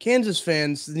 Kansas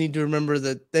fans need to remember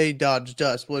that they dodged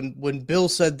us. When Bill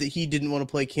said that he didn't want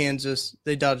to play Kansas,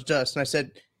 they dodged us. And I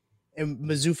said, and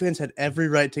Mizzou fans had every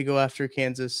right to go after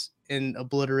Kansas and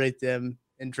obliterate them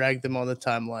and drag them on the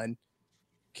timeline.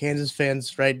 Kansas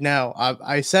fans right now,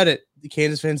 I said it, the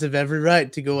Kansas fans have every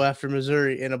right to go after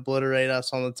Missouri and obliterate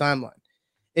us on the timeline.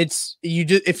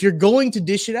 If you're going to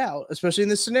dish it out, especially in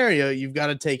this scenario, you've got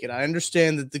to take it. I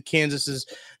understand that the Kansas has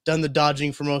done the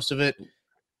dodging for most of it,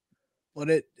 but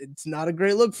it's not a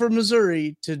great look for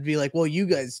Missouri to be like, well, you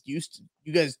guys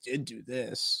did do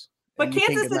this. But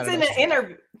Kansas it's in an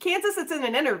interview. It's in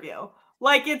an interview.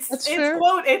 Like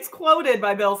it's quoted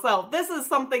by Bill Self. This is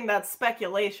something that's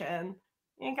speculation.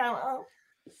 And kind of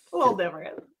a little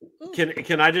different.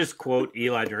 Can I just quote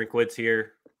Eli Drinkwitz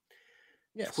here?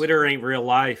 Yes. Twitter ain't real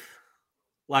life.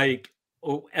 Like,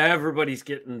 everybody's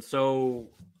getting so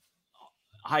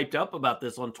hyped up about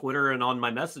this on Twitter and on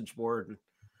my message board.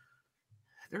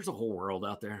 There's a whole world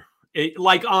out there.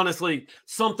 Honestly,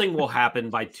 something will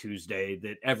happen by Tuesday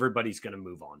that everybody's going to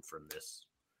move on from this.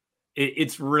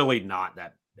 It's really not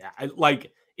that bad.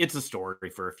 It's a story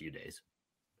for a few days.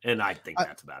 And I think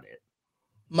that's about it.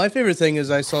 My favorite thing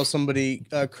is I saw somebody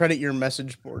credit your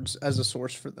message boards as a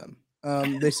source for them.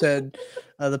 They said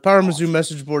the Power Mizzou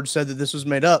message board said that this was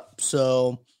made up.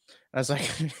 So I was like,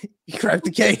 you cracked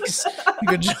the case.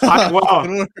 Good job.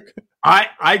 Good work.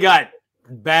 I got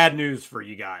bad news for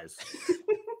you guys.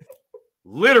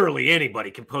 Literally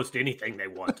anybody can post anything they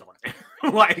want on it.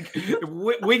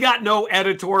 we got no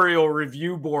editorial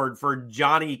review board for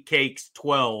Johnny Cakes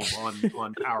 12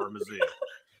 on Power Mizzou.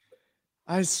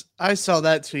 I saw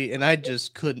that tweet and I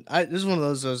just couldn't. This is one of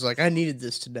those. I was like, I needed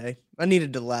this today. I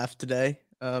needed to laugh today.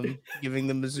 Giving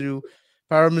the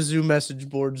Power Mizzou message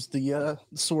boards the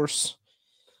source.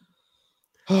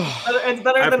 It's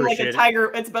better than like a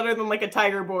tiger. It's better than like a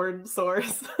tiger board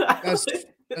source.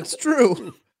 That's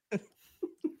true.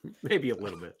 Maybe a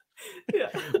little bit. Yeah.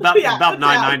 About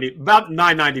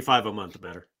 $9.95 a month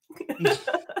better.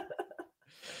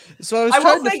 So I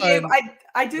will say, Gabe,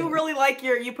 I do really like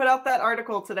you put out that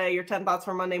article today, your 10 thoughts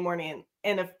for Monday morning.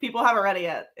 And if people haven't read it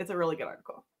yet, it's a really good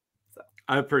article. So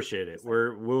I appreciate it.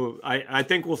 I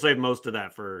think we'll save most of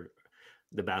that for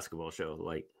the basketball show.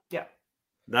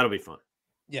 That'll be fun.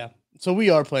 Yeah. So we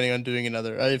are planning on doing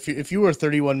another. If you were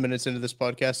 31 minutes into this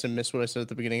podcast and missed what I said at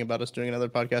the beginning about us doing another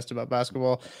podcast about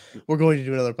basketball, we're going to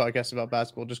do another podcast about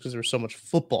basketball just because there's so much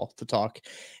football to talk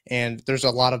and there's a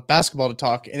lot of basketball to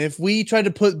talk. And if we tried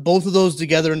to put both of those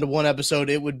together into one episode,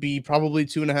 it would be probably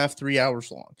 2.5, 3 hours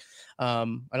long.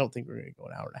 I don't think we're going to go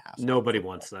an hour and a half. Nobody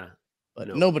wants that.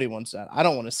 But nobody wants that. I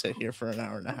don't want to sit here for an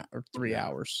hour and a half or 3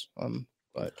 hours.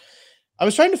 But I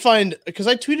was trying to find, because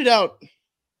I tweeted out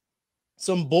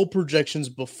some bowl projections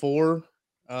before,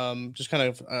 just kind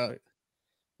of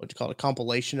what you call it, a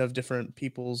compilation of different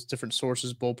people's different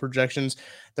sources bowl projections.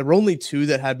 There were only two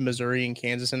that had Missouri and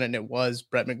Kansas in it, and it was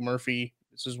Brett McMurphy.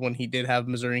 This is when he did have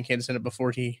Missouri and Kansas in it before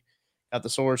he got the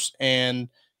source, and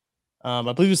I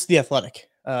believe it was The Athletic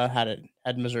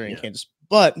had Missouri and Kansas.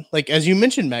 But like as you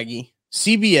mentioned, Maggie,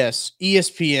 CBS,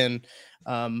 ESPN,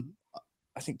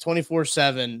 I think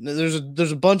 24/7.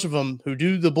 There's a bunch of them who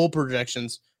do the bowl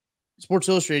projections. Sports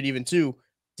Illustrated even too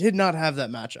did not have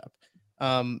that matchup.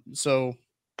 So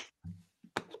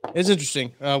it's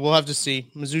interesting. We'll have to see.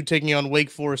 Mizzou taking on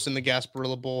Wake Forest in the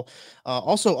Gasparilla Bowl.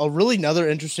 Also,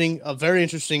 a very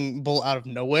interesting bowl out of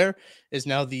nowhere is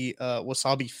now the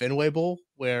Wasabi Fenway Bowl,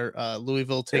 where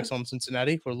Louisville takes on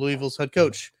Cincinnati, where Louisville's head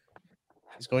coach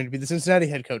is going to be the Cincinnati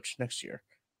head coach next year.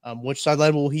 Which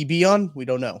sideline will he be on? We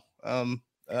don't know.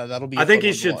 That'll be. I think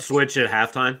he should switch at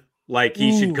halftime. Like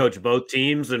he should coach both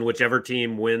teams, and whichever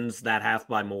team wins that half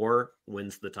by more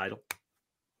wins the title.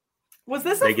 Was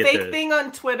this a fake thing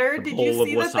on Twitter? Did you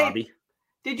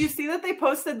see that they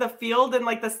posted the field and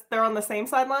like they're on the same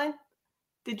sideline?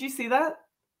 Did you see that?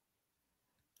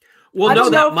 Well, no,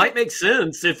 that might make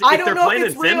sense. If they're playing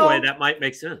in Fenway, that might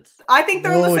make sense. I think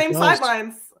they're on the same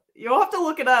sidelines. You'll have to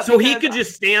look it up. So he could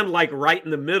just stand like right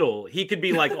in the middle. He could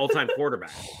be like all-time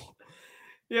quarterback.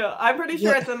 Yeah, I'm pretty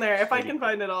sure it's in there. If I can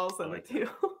find it, I'll send it to you.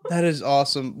 That is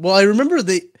awesome. Well, I remember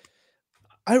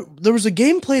there was a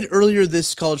game played earlier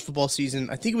this college football season.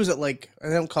 I think it was at I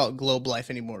don't call it Globe Life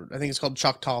anymore. I think it's called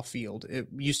Choctaw Field. It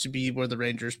used to be where the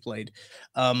Rangers played.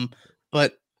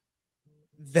 But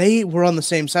they were on the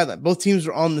same sideline. Both teams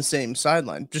were on the same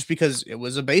sideline just because it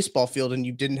was a baseball field and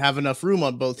you didn't have enough room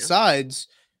on both sides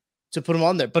to put them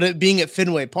on there. But it being at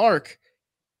Fenway Park,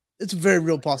 it's a very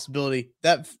real possibility.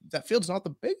 That field's not the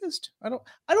biggest. I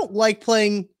don't like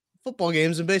playing football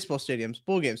games in baseball stadiums,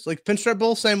 bowl games. Like Pinstripe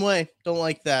Bowl, same way. Don't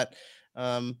like that.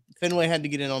 Fenway had to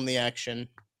get in on the action.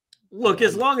 Look,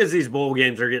 as long as these bowl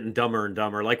games are getting dumber and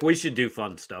dumber, like we should do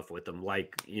fun stuff with them.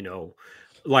 Like,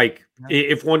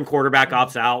 if one quarterback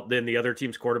opts out, then the other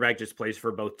team's quarterback just plays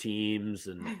for both teams.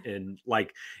 And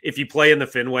like if you play in the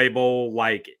Fenway Bowl,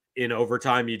 like in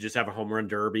overtime, you just have a home run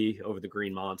derby over the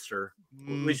Green Monster.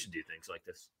 We should do things like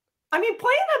this. I mean,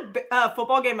 playing a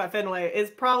football game at Fenway is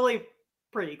probably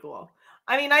pretty cool.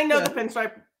 I mean, I know the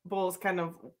Pinstripe Bowl is kind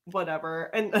of whatever,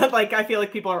 and I feel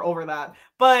like people are over that.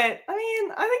 But I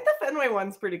mean, I think the Fenway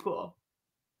one's pretty cool.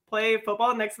 Play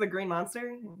football next to the Green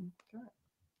Monster.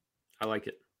 I like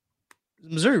it.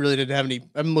 Missouri really didn't have any.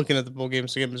 I'm looking at the bowl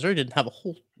games again. Missouri didn't have a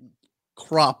whole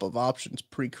crop of options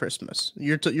pre-Christmas.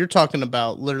 You're talking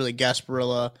about literally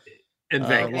Gasparilla and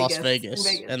Las Vegas,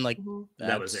 and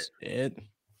that was it.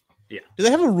 Yeah. Do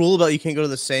they have a rule about you can't go to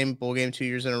the same bowl game 2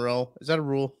 years in a row? Is that a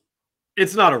rule?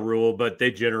 It's not a rule, but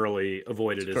they generally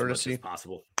avoid it as much as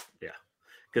possible. Yeah.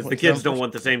 Because the kids don't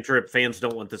want the same trip, fans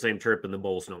don't want the same trip, and the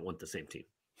bowls don't want the same team.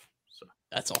 So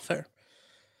that's all fair.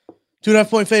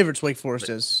 2.5-point favorites, Wake Forest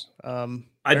is.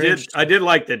 I did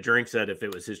like that Drink said if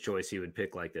it was his choice, he would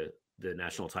pick like the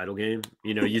national title game.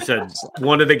 You said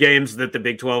one of the games that the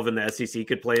Big 12 and the SEC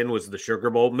could play in was the Sugar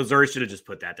Bowl. Missouri should have just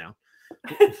put that down.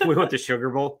 We want the Sugar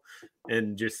Bowl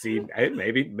and just see, hey,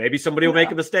 maybe somebody will make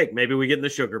a mistake. Maybe we get in the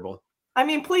Sugar Bowl. I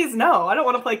mean, please no. I don't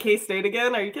want to play K-State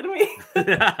again. Are you kidding me?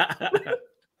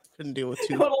 Couldn't deal with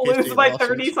two. I want to lose by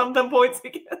 30-something points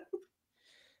again.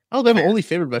 Alabama only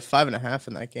favored by 5.5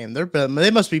 in that game.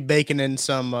 They must be baking in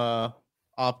some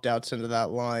opt-outs into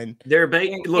that line. They're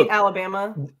baking. Look,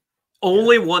 Alabama.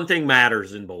 Only one thing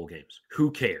matters in bowl games.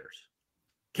 Who cares?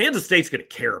 Kansas State's going to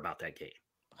care about that game.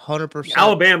 100%.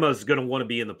 Alabama's going to want to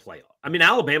be in the playoff. I mean,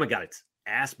 Alabama got its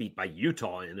ass beat by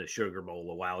Utah in a Sugar Bowl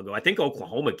a while ago. I think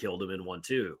Oklahoma killed them in one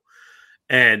too.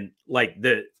 And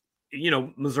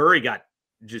Missouri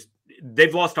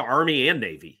they've lost to Army and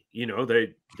Navy.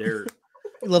 They're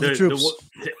love the troops.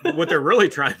 What they're really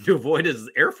trying to avoid is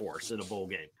Air Force in a bowl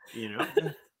game.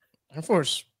 Air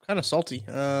Force kind of salty.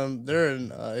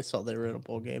 I saw they were in a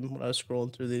bowl game when I was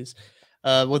scrolling through these.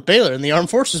 With Baylor in the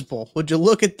Armed Forces Bowl. Would you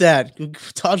look at that?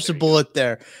 Dodged a bullet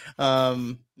there.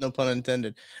 No pun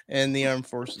intended. And the Armed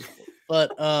Forces Bowl.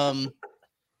 But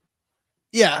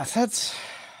yeah,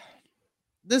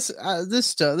 this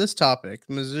topic,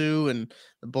 Mizzou and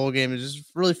the bowl game, has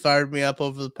just really fired me up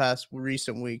over the past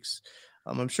recent weeks.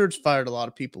 I'm sure it's fired a lot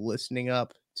of people listening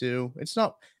up too. It's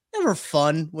never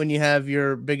fun when you have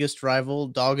your biggest rival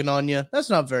dogging on you. That's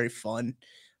not very fun.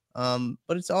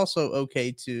 But it's also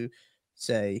okay to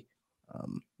say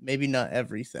maybe not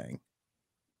everything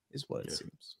is what it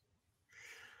seems.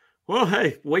 Well,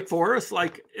 hey, Wake Forest,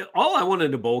 like all I wanted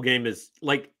in a bowl game is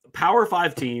like Power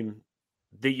 5 team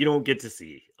that you don't get to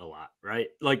see a lot, right?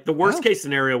 Like the worst case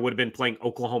scenario would have been playing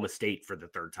Oklahoma State for the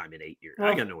third time in 8 years.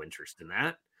 I got no interest in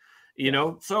that, you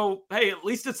know? So, hey, at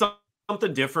least it's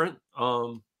something different.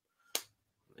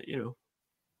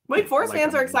 Wake Forest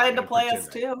fans are excited to play us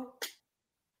too.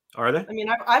 Are they? I mean,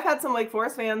 I've had some Wake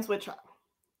Forest fans, which I'm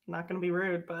not going to be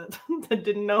rude, but I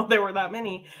didn't know there were that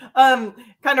many. Kind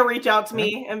of reach out to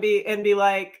me and be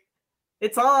like,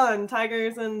 "It's on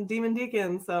Tigers and Demon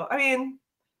Deacons." So I mean,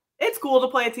 it's cool to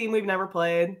play a team we've never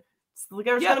played.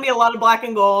 There's going to be a lot of black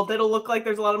and gold. It'll look like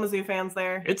there's a lot of Mizzou fans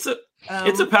there. It's a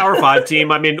Power 5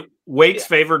 team. I mean, Wake's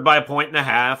favored by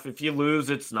 1.5. If you lose,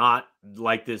 it's not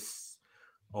like this.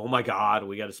 Oh my God,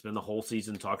 we got to spend the whole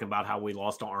season talking about how we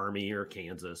lost to Army or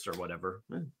Kansas or whatever.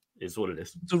 Is what it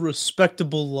is. It's a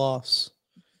respectable loss.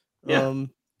 Yeah.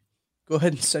 Go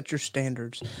ahead and set your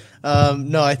standards.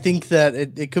 No, I think that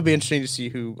it could be interesting to see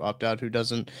who opt out, who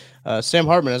doesn't. Sam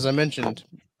Hartman, as I mentioned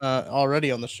already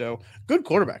on the show, good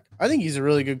quarterback. I think he's a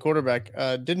really good quarterback.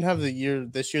 Didn't have the year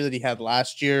this year that he had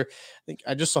last year. I think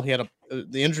I just saw he had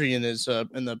the injury in his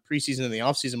in the preseason and the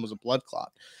offseason was a blood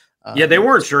clot. They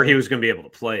weren't sure he was going to be able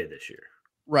to play this year.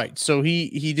 Right. So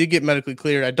he did get medically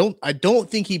cleared. I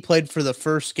don't think he played for the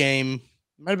first game.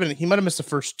 He might have missed the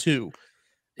first two.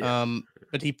 Yeah.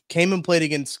 But he came and played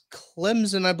against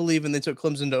Clemson, I believe, and they took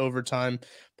Clemson to overtime,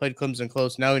 played Clemson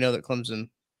close. Now we know that Clemson,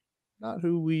 not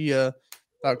who we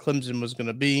thought Clemson was going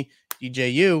to be.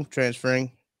 DJU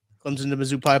transferring Clemson to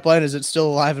Mizzou Pipeline. Is it still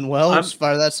alive and well? Let's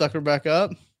fire that sucker back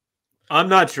up. I'm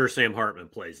not sure Sam Hartman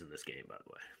plays in this game, by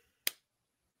the way.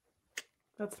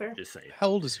 That's fair. Just saying. How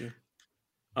old is he?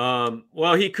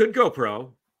 Well, he could go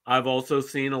pro. I've also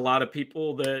seen a lot of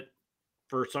people that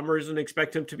for some reason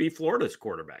expect him to be Florida's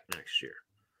quarterback next year.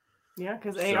 Yeah,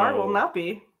 because AR will not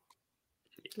be.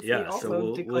 Yeah,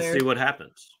 so we'll see what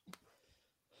happens.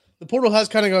 The portal has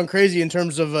kind of gone crazy in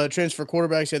terms of transfer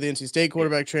quarterbacks. You had the NC State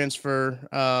quarterback transfer.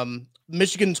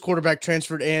 Michigan's quarterback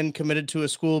transferred and committed to a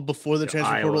school before the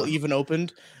transfer portal even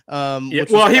opened. He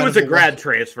was a grad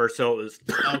transfer, so it was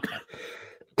okay.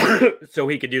 So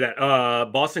he could do that.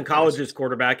 Boston College's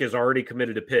quarterback is already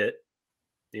committed to Pitt.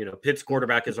 You know, Pitt's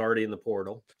quarterback is already in the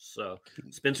portal. So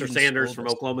Spencer Sanders from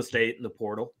Oklahoma State in the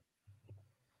portal.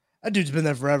 That dude's been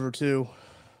there forever too.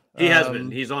 He has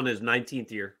been. He's on his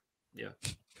 19th year. Yeah.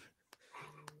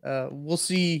 We'll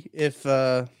see if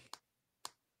Mizzou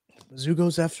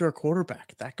goes after a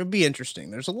quarterback. That could be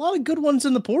interesting. There's a lot of good ones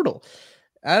in the portal.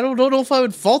 I don't know if I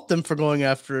would fault them for going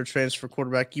after a transfer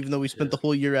quarterback, even though we spent the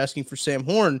whole year asking for Sam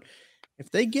Horn.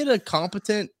 If they get a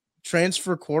competent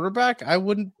transfer quarterback, I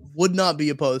would not be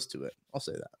opposed to it. I'll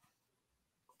say that.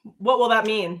 What will that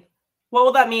mean? What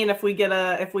will that mean if we get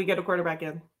a quarterback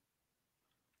in?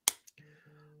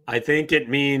 I think it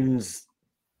means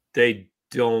they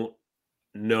don't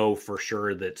know for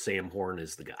sure that Sam Horn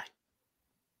is the guy.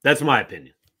 That's my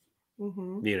opinion.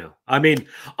 Mm-hmm. You know, I mean,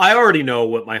 I already know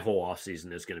what my whole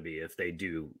offseason is going to be if they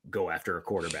do go after a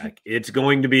quarterback. It's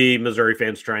going to be Missouri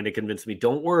fans trying to convince me,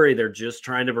 don't worry, they're just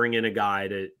trying to bring in a guy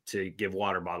to give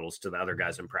water bottles to the other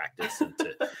guys in practice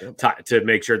and to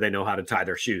make sure they know how to tie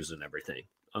their shoes and everything.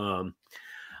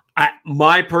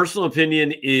 My personal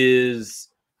opinion is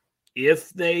if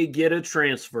they get a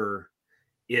transfer,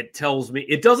 it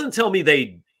doesn't tell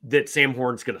me that Sam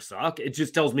Horn's going to suck. It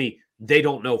just tells me they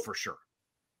don't know for sure.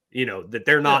 You know, that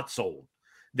they're not sold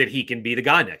that he can be the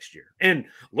guy next year. And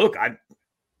look,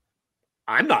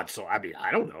 I'm not so. I mean, I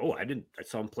don't know. I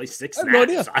saw him play 6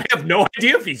 snaps. I have no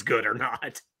idea if he's good or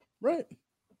not. Right.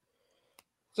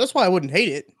 So that's why I wouldn't hate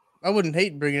it. I wouldn't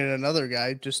hate bringing in another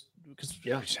guy just because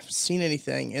we haven't seen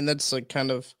anything, and that's like kind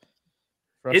of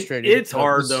frustrating. It's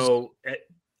hard though.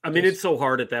 I mean, it's so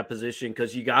hard at that position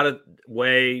because you got to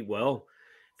weigh. Well,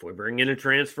 if we bring in a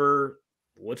transfer,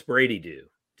 what's Brady do?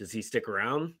 Does he stick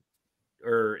around?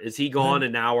 Or is he gone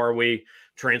and now are we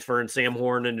transferring Sam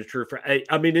Horn into true?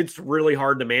 I mean, it's really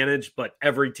hard to manage, but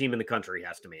every team in the country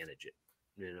has to manage it.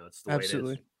 You know, it's the way it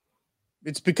is.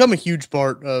 It's become a huge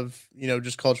part of, you know,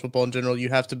 just college football in general. You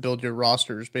have to build your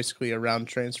rosters basically around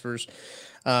transfers.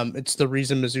 It's the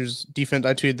reason Mizzou's defense,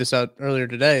 I tweeted this out earlier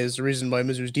today, is the reason why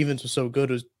Mizzou's defense was so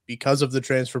good was because of the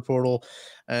transfer portal.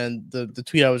 And the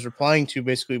tweet I was replying to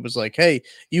basically was like, hey,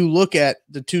 you look at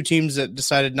the two teams that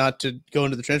decided not to go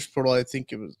into the transfer portal. I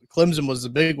think it was Clemson was the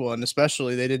big one,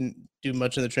 especially. They didn't do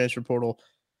much in the transfer portal.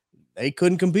 They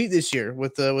couldn't compete this year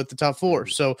with the top four.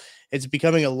 So it's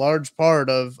becoming a large part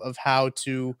of how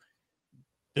to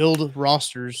build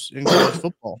rosters in college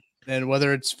football. And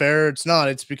whether it's fair or it's not,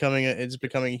 it's becoming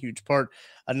a huge part.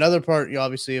 Another part,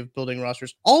 obviously, of building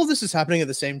rosters. All of this is happening at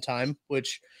the same time,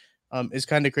 which is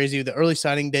kind of crazy. The early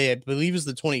signing day, I believe, is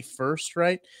the 21st,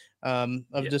 right,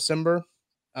 of December.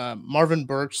 Marvin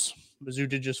Burks, Mizzou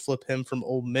did just flip him from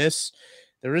Ole Miss.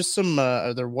 There was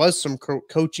some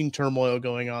coaching turmoil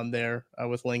going on there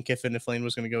with Lane Kiffin if Lane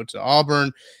was going to go to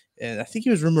Auburn, and I think he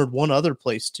was rumored one other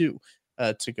place too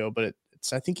to go, but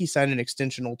I think he signed an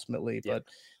extension ultimately. Yeah.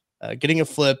 But getting a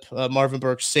flip, Marvin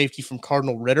Burks, safety from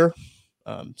Cardinal Ritter,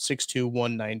 6'2",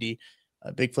 190.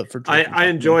 A big flip for I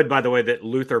enjoyed, by the way, that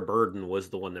Luther Burden was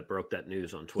the one that broke that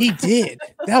news on Twitter. He did.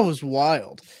 That was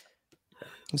wild.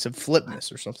 He said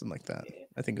flipness or something like that,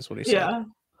 I think is what he said. Yeah.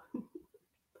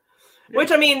 Which,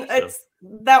 I mean, it's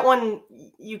that one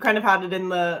you kind of had it in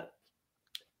the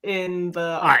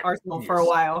arsenal for a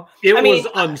while. It was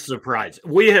unsurprising.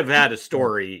 We have had a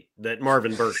story that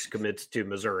Marvin Burks commits to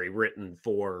Missouri written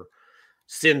for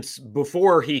since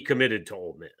before he committed to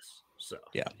Ole Miss. So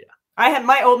yeah. I had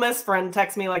my Ole Miss friend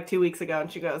text me like 2 weeks ago,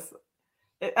 and she goes,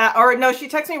 she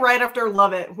texted me right after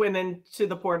Lovett went into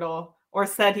the portal or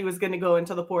said he was going to go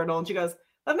into the portal, and she goes,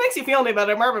 that makes you feel any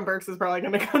better. Marvin Burks is probably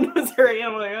going to come to Missouri.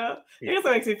 I'm like, I guess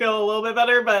that makes me feel a little bit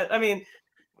better. But I mean,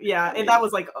 and that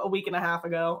was like a week and a half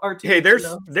ago or 2 weeks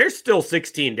ago. There's still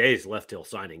 16 days left till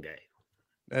signing day.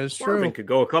 That is true. Marvin could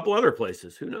go a couple other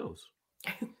places. Who knows?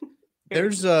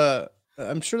 There's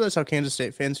I'm sure that's how Kansas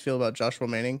State fans feel about Joshua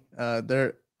Manning.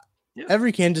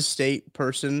 Every Kansas State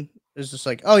person is just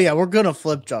like, oh yeah, we're gonna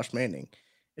flip Josh Manning.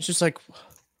 It's just like.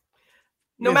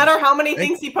 No matter how many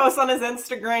things he posts on his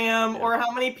Instagram or how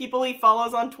many people he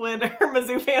follows on Twitter,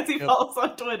 Mizzou fans he follows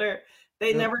on Twitter,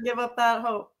 they never give up that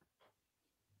hope.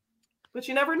 But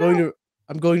you never know.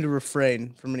 I'm going to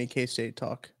refrain from any K-State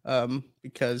talk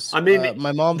because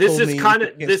my mom this told me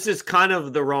this is kind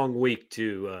of the wrong week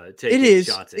to take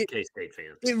shots at K-State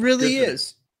fans. It really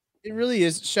is. It really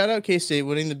is. Shout out K-State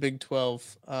winning the Big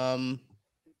 12.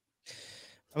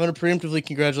 I'm going to preemptively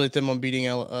congratulate them on beating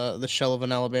the shell of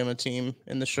an Alabama team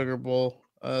in the Sugar Bowl.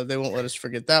 They won't let us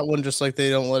forget that one, just like they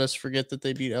don't let us forget that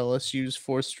they beat LSU's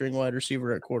fourth-string wide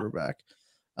receiver at quarterback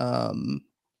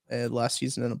last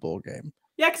season in a bowl game.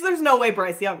 Yeah, because there's no way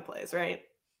Bryce Young plays, right?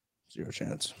 Zero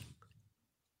chance.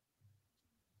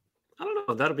 I don't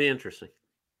know. That'll be interesting.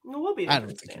 It will be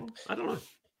interesting. I don't know.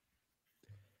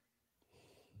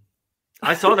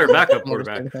 I saw their backup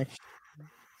quarterback.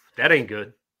 That ain't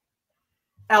good.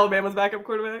 Alabama's backup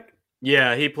quarterback?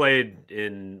 Yeah, he played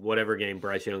in whatever game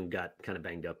Bryce Young got kind of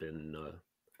banged up in.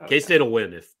 K-State will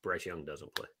win if Bryce Young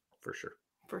doesn't play, for sure.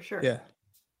 For sure. Yeah.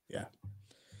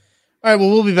 All right,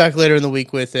 well, we'll be back later in the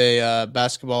week with a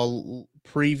basketball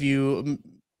preview.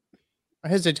 I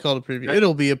hesitate to call it a preview.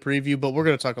 It'll be a preview, but we're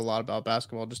going to talk a lot about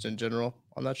basketball just in general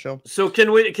on that show. So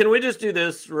can we just do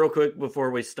this real quick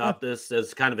before we stop this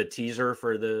as kind of a teaser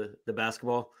for the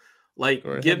basketball? Like,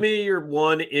 give me your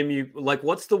one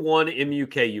what's the one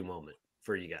MUKU moment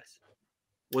for you guys?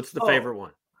 What's the favorite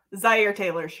one? Zaire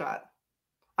Taylor's shot.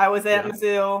 I was at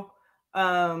Mizzou.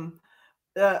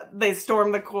 They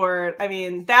stormed the court. I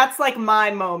mean, that's like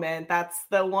my moment. That's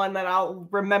the one that I'll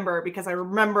remember because I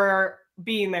remember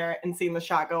being there and seeing the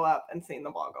shot go up and seeing the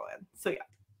ball go in. So yeah,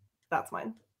 that's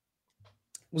mine.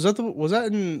 Was that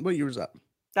in what year was that?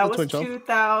 That was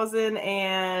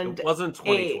 2008. It wasn't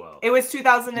 2012. It was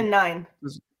 2009.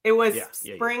 It was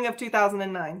spring of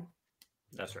 2009.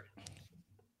 That's right.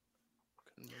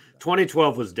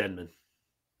 2012 was Denman.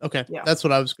 Okay, that's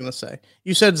what I was going to say.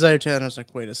 You said Zaire Taylor, and I was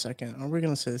like, wait a second. Are we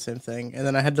going to say the same thing? And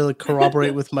then I had to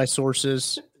corroborate with my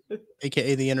sources,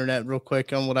 a.k.a. the internet, real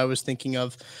quick on what I was thinking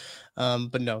of.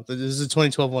 But no, this is a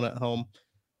 2012 one at home.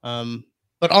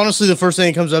 But honestly, the first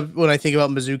thing that comes up when I think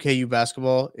about Mizzou KU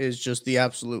basketball is just the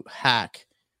absolute hack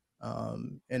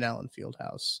in Allen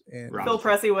Fieldhouse. And Phil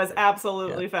Pressey was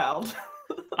absolutely fouled.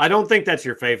 I don't think that's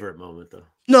your favorite moment, though.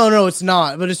 No, it's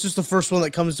not. But it's just the first one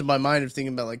that comes to my mind of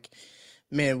thinking about, like,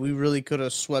 man, we really could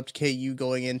have swept KU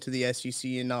going into the SEC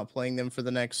and not playing them for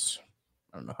the next,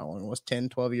 I don't know how long it was, 10,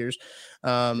 12 years.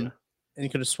 And you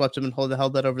could have swept them and held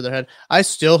that over their head. I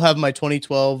still have my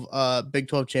 2012 Big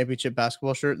 12 championship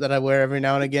basketball shirt that I wear every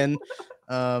now and again.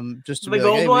 Just to the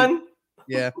gold one.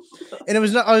 Yeah. And it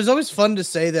was always fun to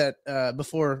say that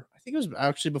before, I think it was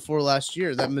actually before last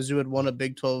year that Mizzou had won a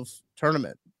Big 12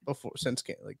 tournament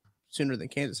sooner than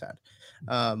Kansas had,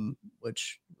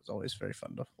 which was always very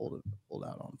fun to hold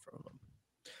out on from them.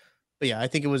 But yeah, I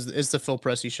think it's the Phil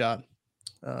Pressey shot.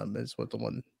 Is what the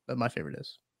one that my favorite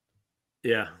is.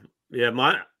 Yeah.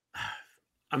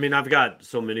 I've got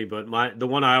so many, but the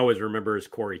one I always remember is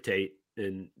Corey Tate.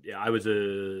 And I was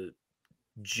a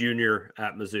junior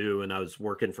at Mizzou, and I was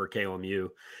working for KOMU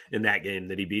in that game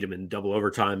that he beat him in double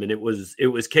overtime. And it was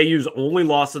KU's only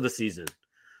loss of the season.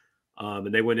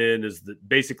 And they went in as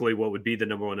basically what would be the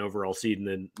number 1 overall seed. And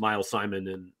then Miles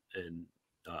Simon and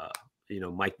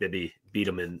Mike Bibby beat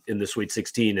them in the Sweet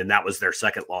 16. And that was their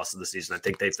second loss of the season. I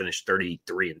think they finished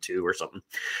 33-2 or something.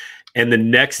 And the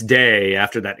next day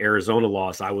after that Arizona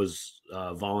loss, I was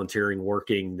volunteering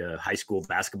working the high school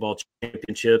basketball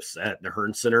championships at the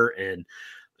Hearn Center, and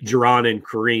Jerron and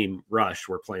Kareem Rush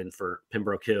were playing for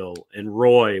Pembroke Hill, and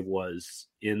Roy was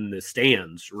in the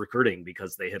stands recruiting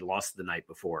because they had lost the night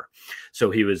before.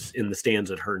 So he was in the stands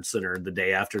at Hearn Center the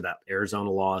day after that Arizona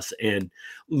loss. And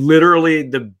literally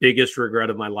the biggest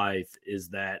regret of my life is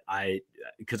that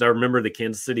because I remember the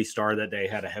Kansas City Star that day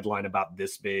had a headline about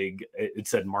this big. It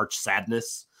said March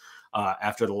Sadness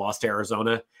after the loss to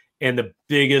Arizona. And the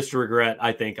biggest regret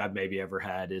I think I've maybe ever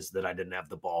had is that I didn't have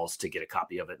the balls to get a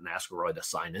copy of it and ask Roy to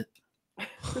sign it.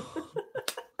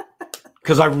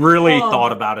 Because I really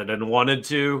thought about it and wanted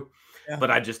to,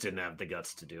 but I just didn't have the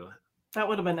guts to do it. That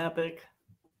would have been epic.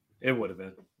 It would have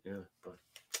been, yeah. But,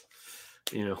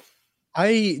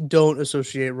 I don't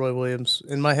associate Roy Williams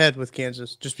in my head with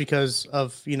Kansas just because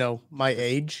of, my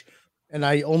age. And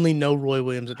I only know Roy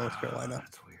Williams at North Carolina.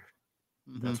 That's weird.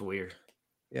 Mm-hmm. That's weird.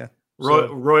 Yeah.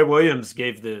 Roy Williams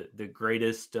gave the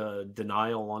greatest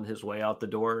denial on his way out the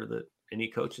door that any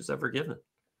coach has ever given.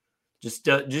 Just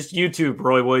YouTube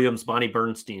Roy Williams, Bonnie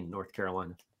Bernstein, North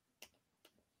Carolina.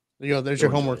 There you go. There's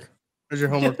your homework. There's your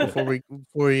homework before we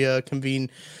convene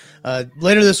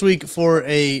later this week for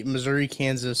a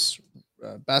Missouri-Kansas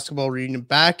basketball reunion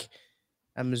back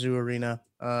at Mizzou Arena.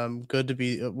 Good to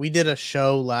be. We did a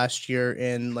show last year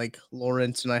in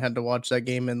Lawrence, and I had to watch that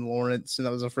game in Lawrence, and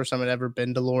that was the first time I'd ever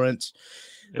been to Lawrence.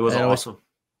 It was awesome.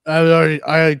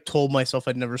 I told myself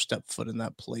I'd never step foot in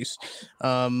that place,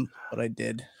 but I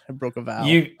did. I broke a vow.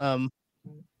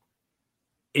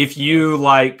 If you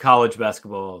like college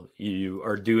basketball, you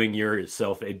are doing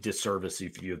yourself a disservice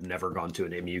if you have never gone to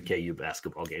an MUKU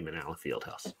basketball game in Allen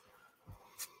Fieldhouse.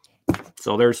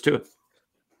 So there's to it.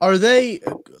 Are they?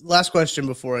 Last question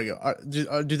before I go.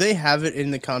 Do they have it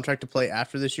in the contract to play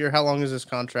after this year? How long is this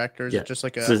contract, or is it just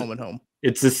like a home and home?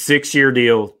 It's a 6-year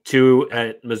deal. 2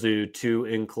 at Mizzou, 2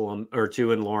 in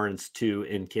 2 in Lawrence, 2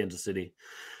 in Kansas City.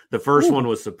 The first one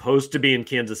was supposed to be in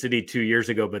Kansas City 2 years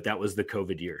ago, but that was the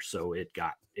COVID year, so it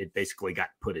basically got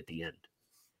put at the end.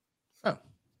 Oh,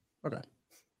 okay.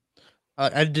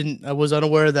 I was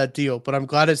unaware of that deal, but I'm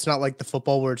glad it's not like the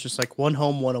football where it's just like one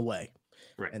home, one away,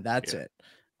 right? And that's it.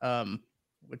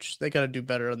 Which they got to do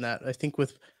better on that. I think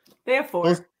they have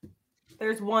 4.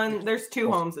 There's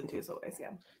 2 homes and 2 aways.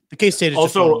 Yeah. The K-State is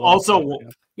also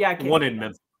one in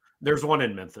Memphis. There's one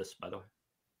in Memphis, by the way.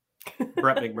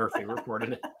 Brett McMurphy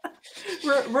reported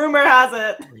it. Rumor has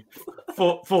it.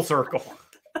 Full circle.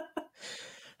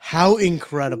 How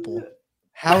incredible.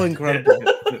 How incredible.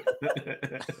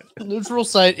 Neutral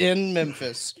site in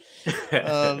Memphis.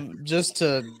 Just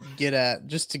to get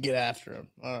after him.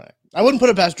 All right. I wouldn't put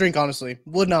it past Drink, honestly.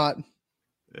 Would not.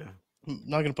 Yeah. I'm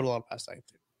not going to put a lot past that.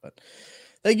 But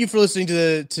thank you for listening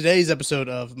to today's episode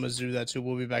of Mizzou That's Who.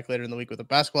 We'll be back later in the week with a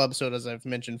basketball episode, as I've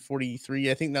mentioned 43.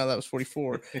 I think now that was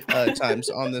 44 times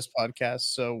on this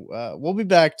podcast. So we'll be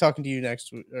back talking to you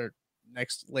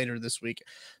later this week.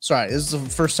 Sorry, this is the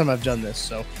first time I've done this.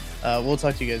 So we'll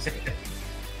talk to you guys later.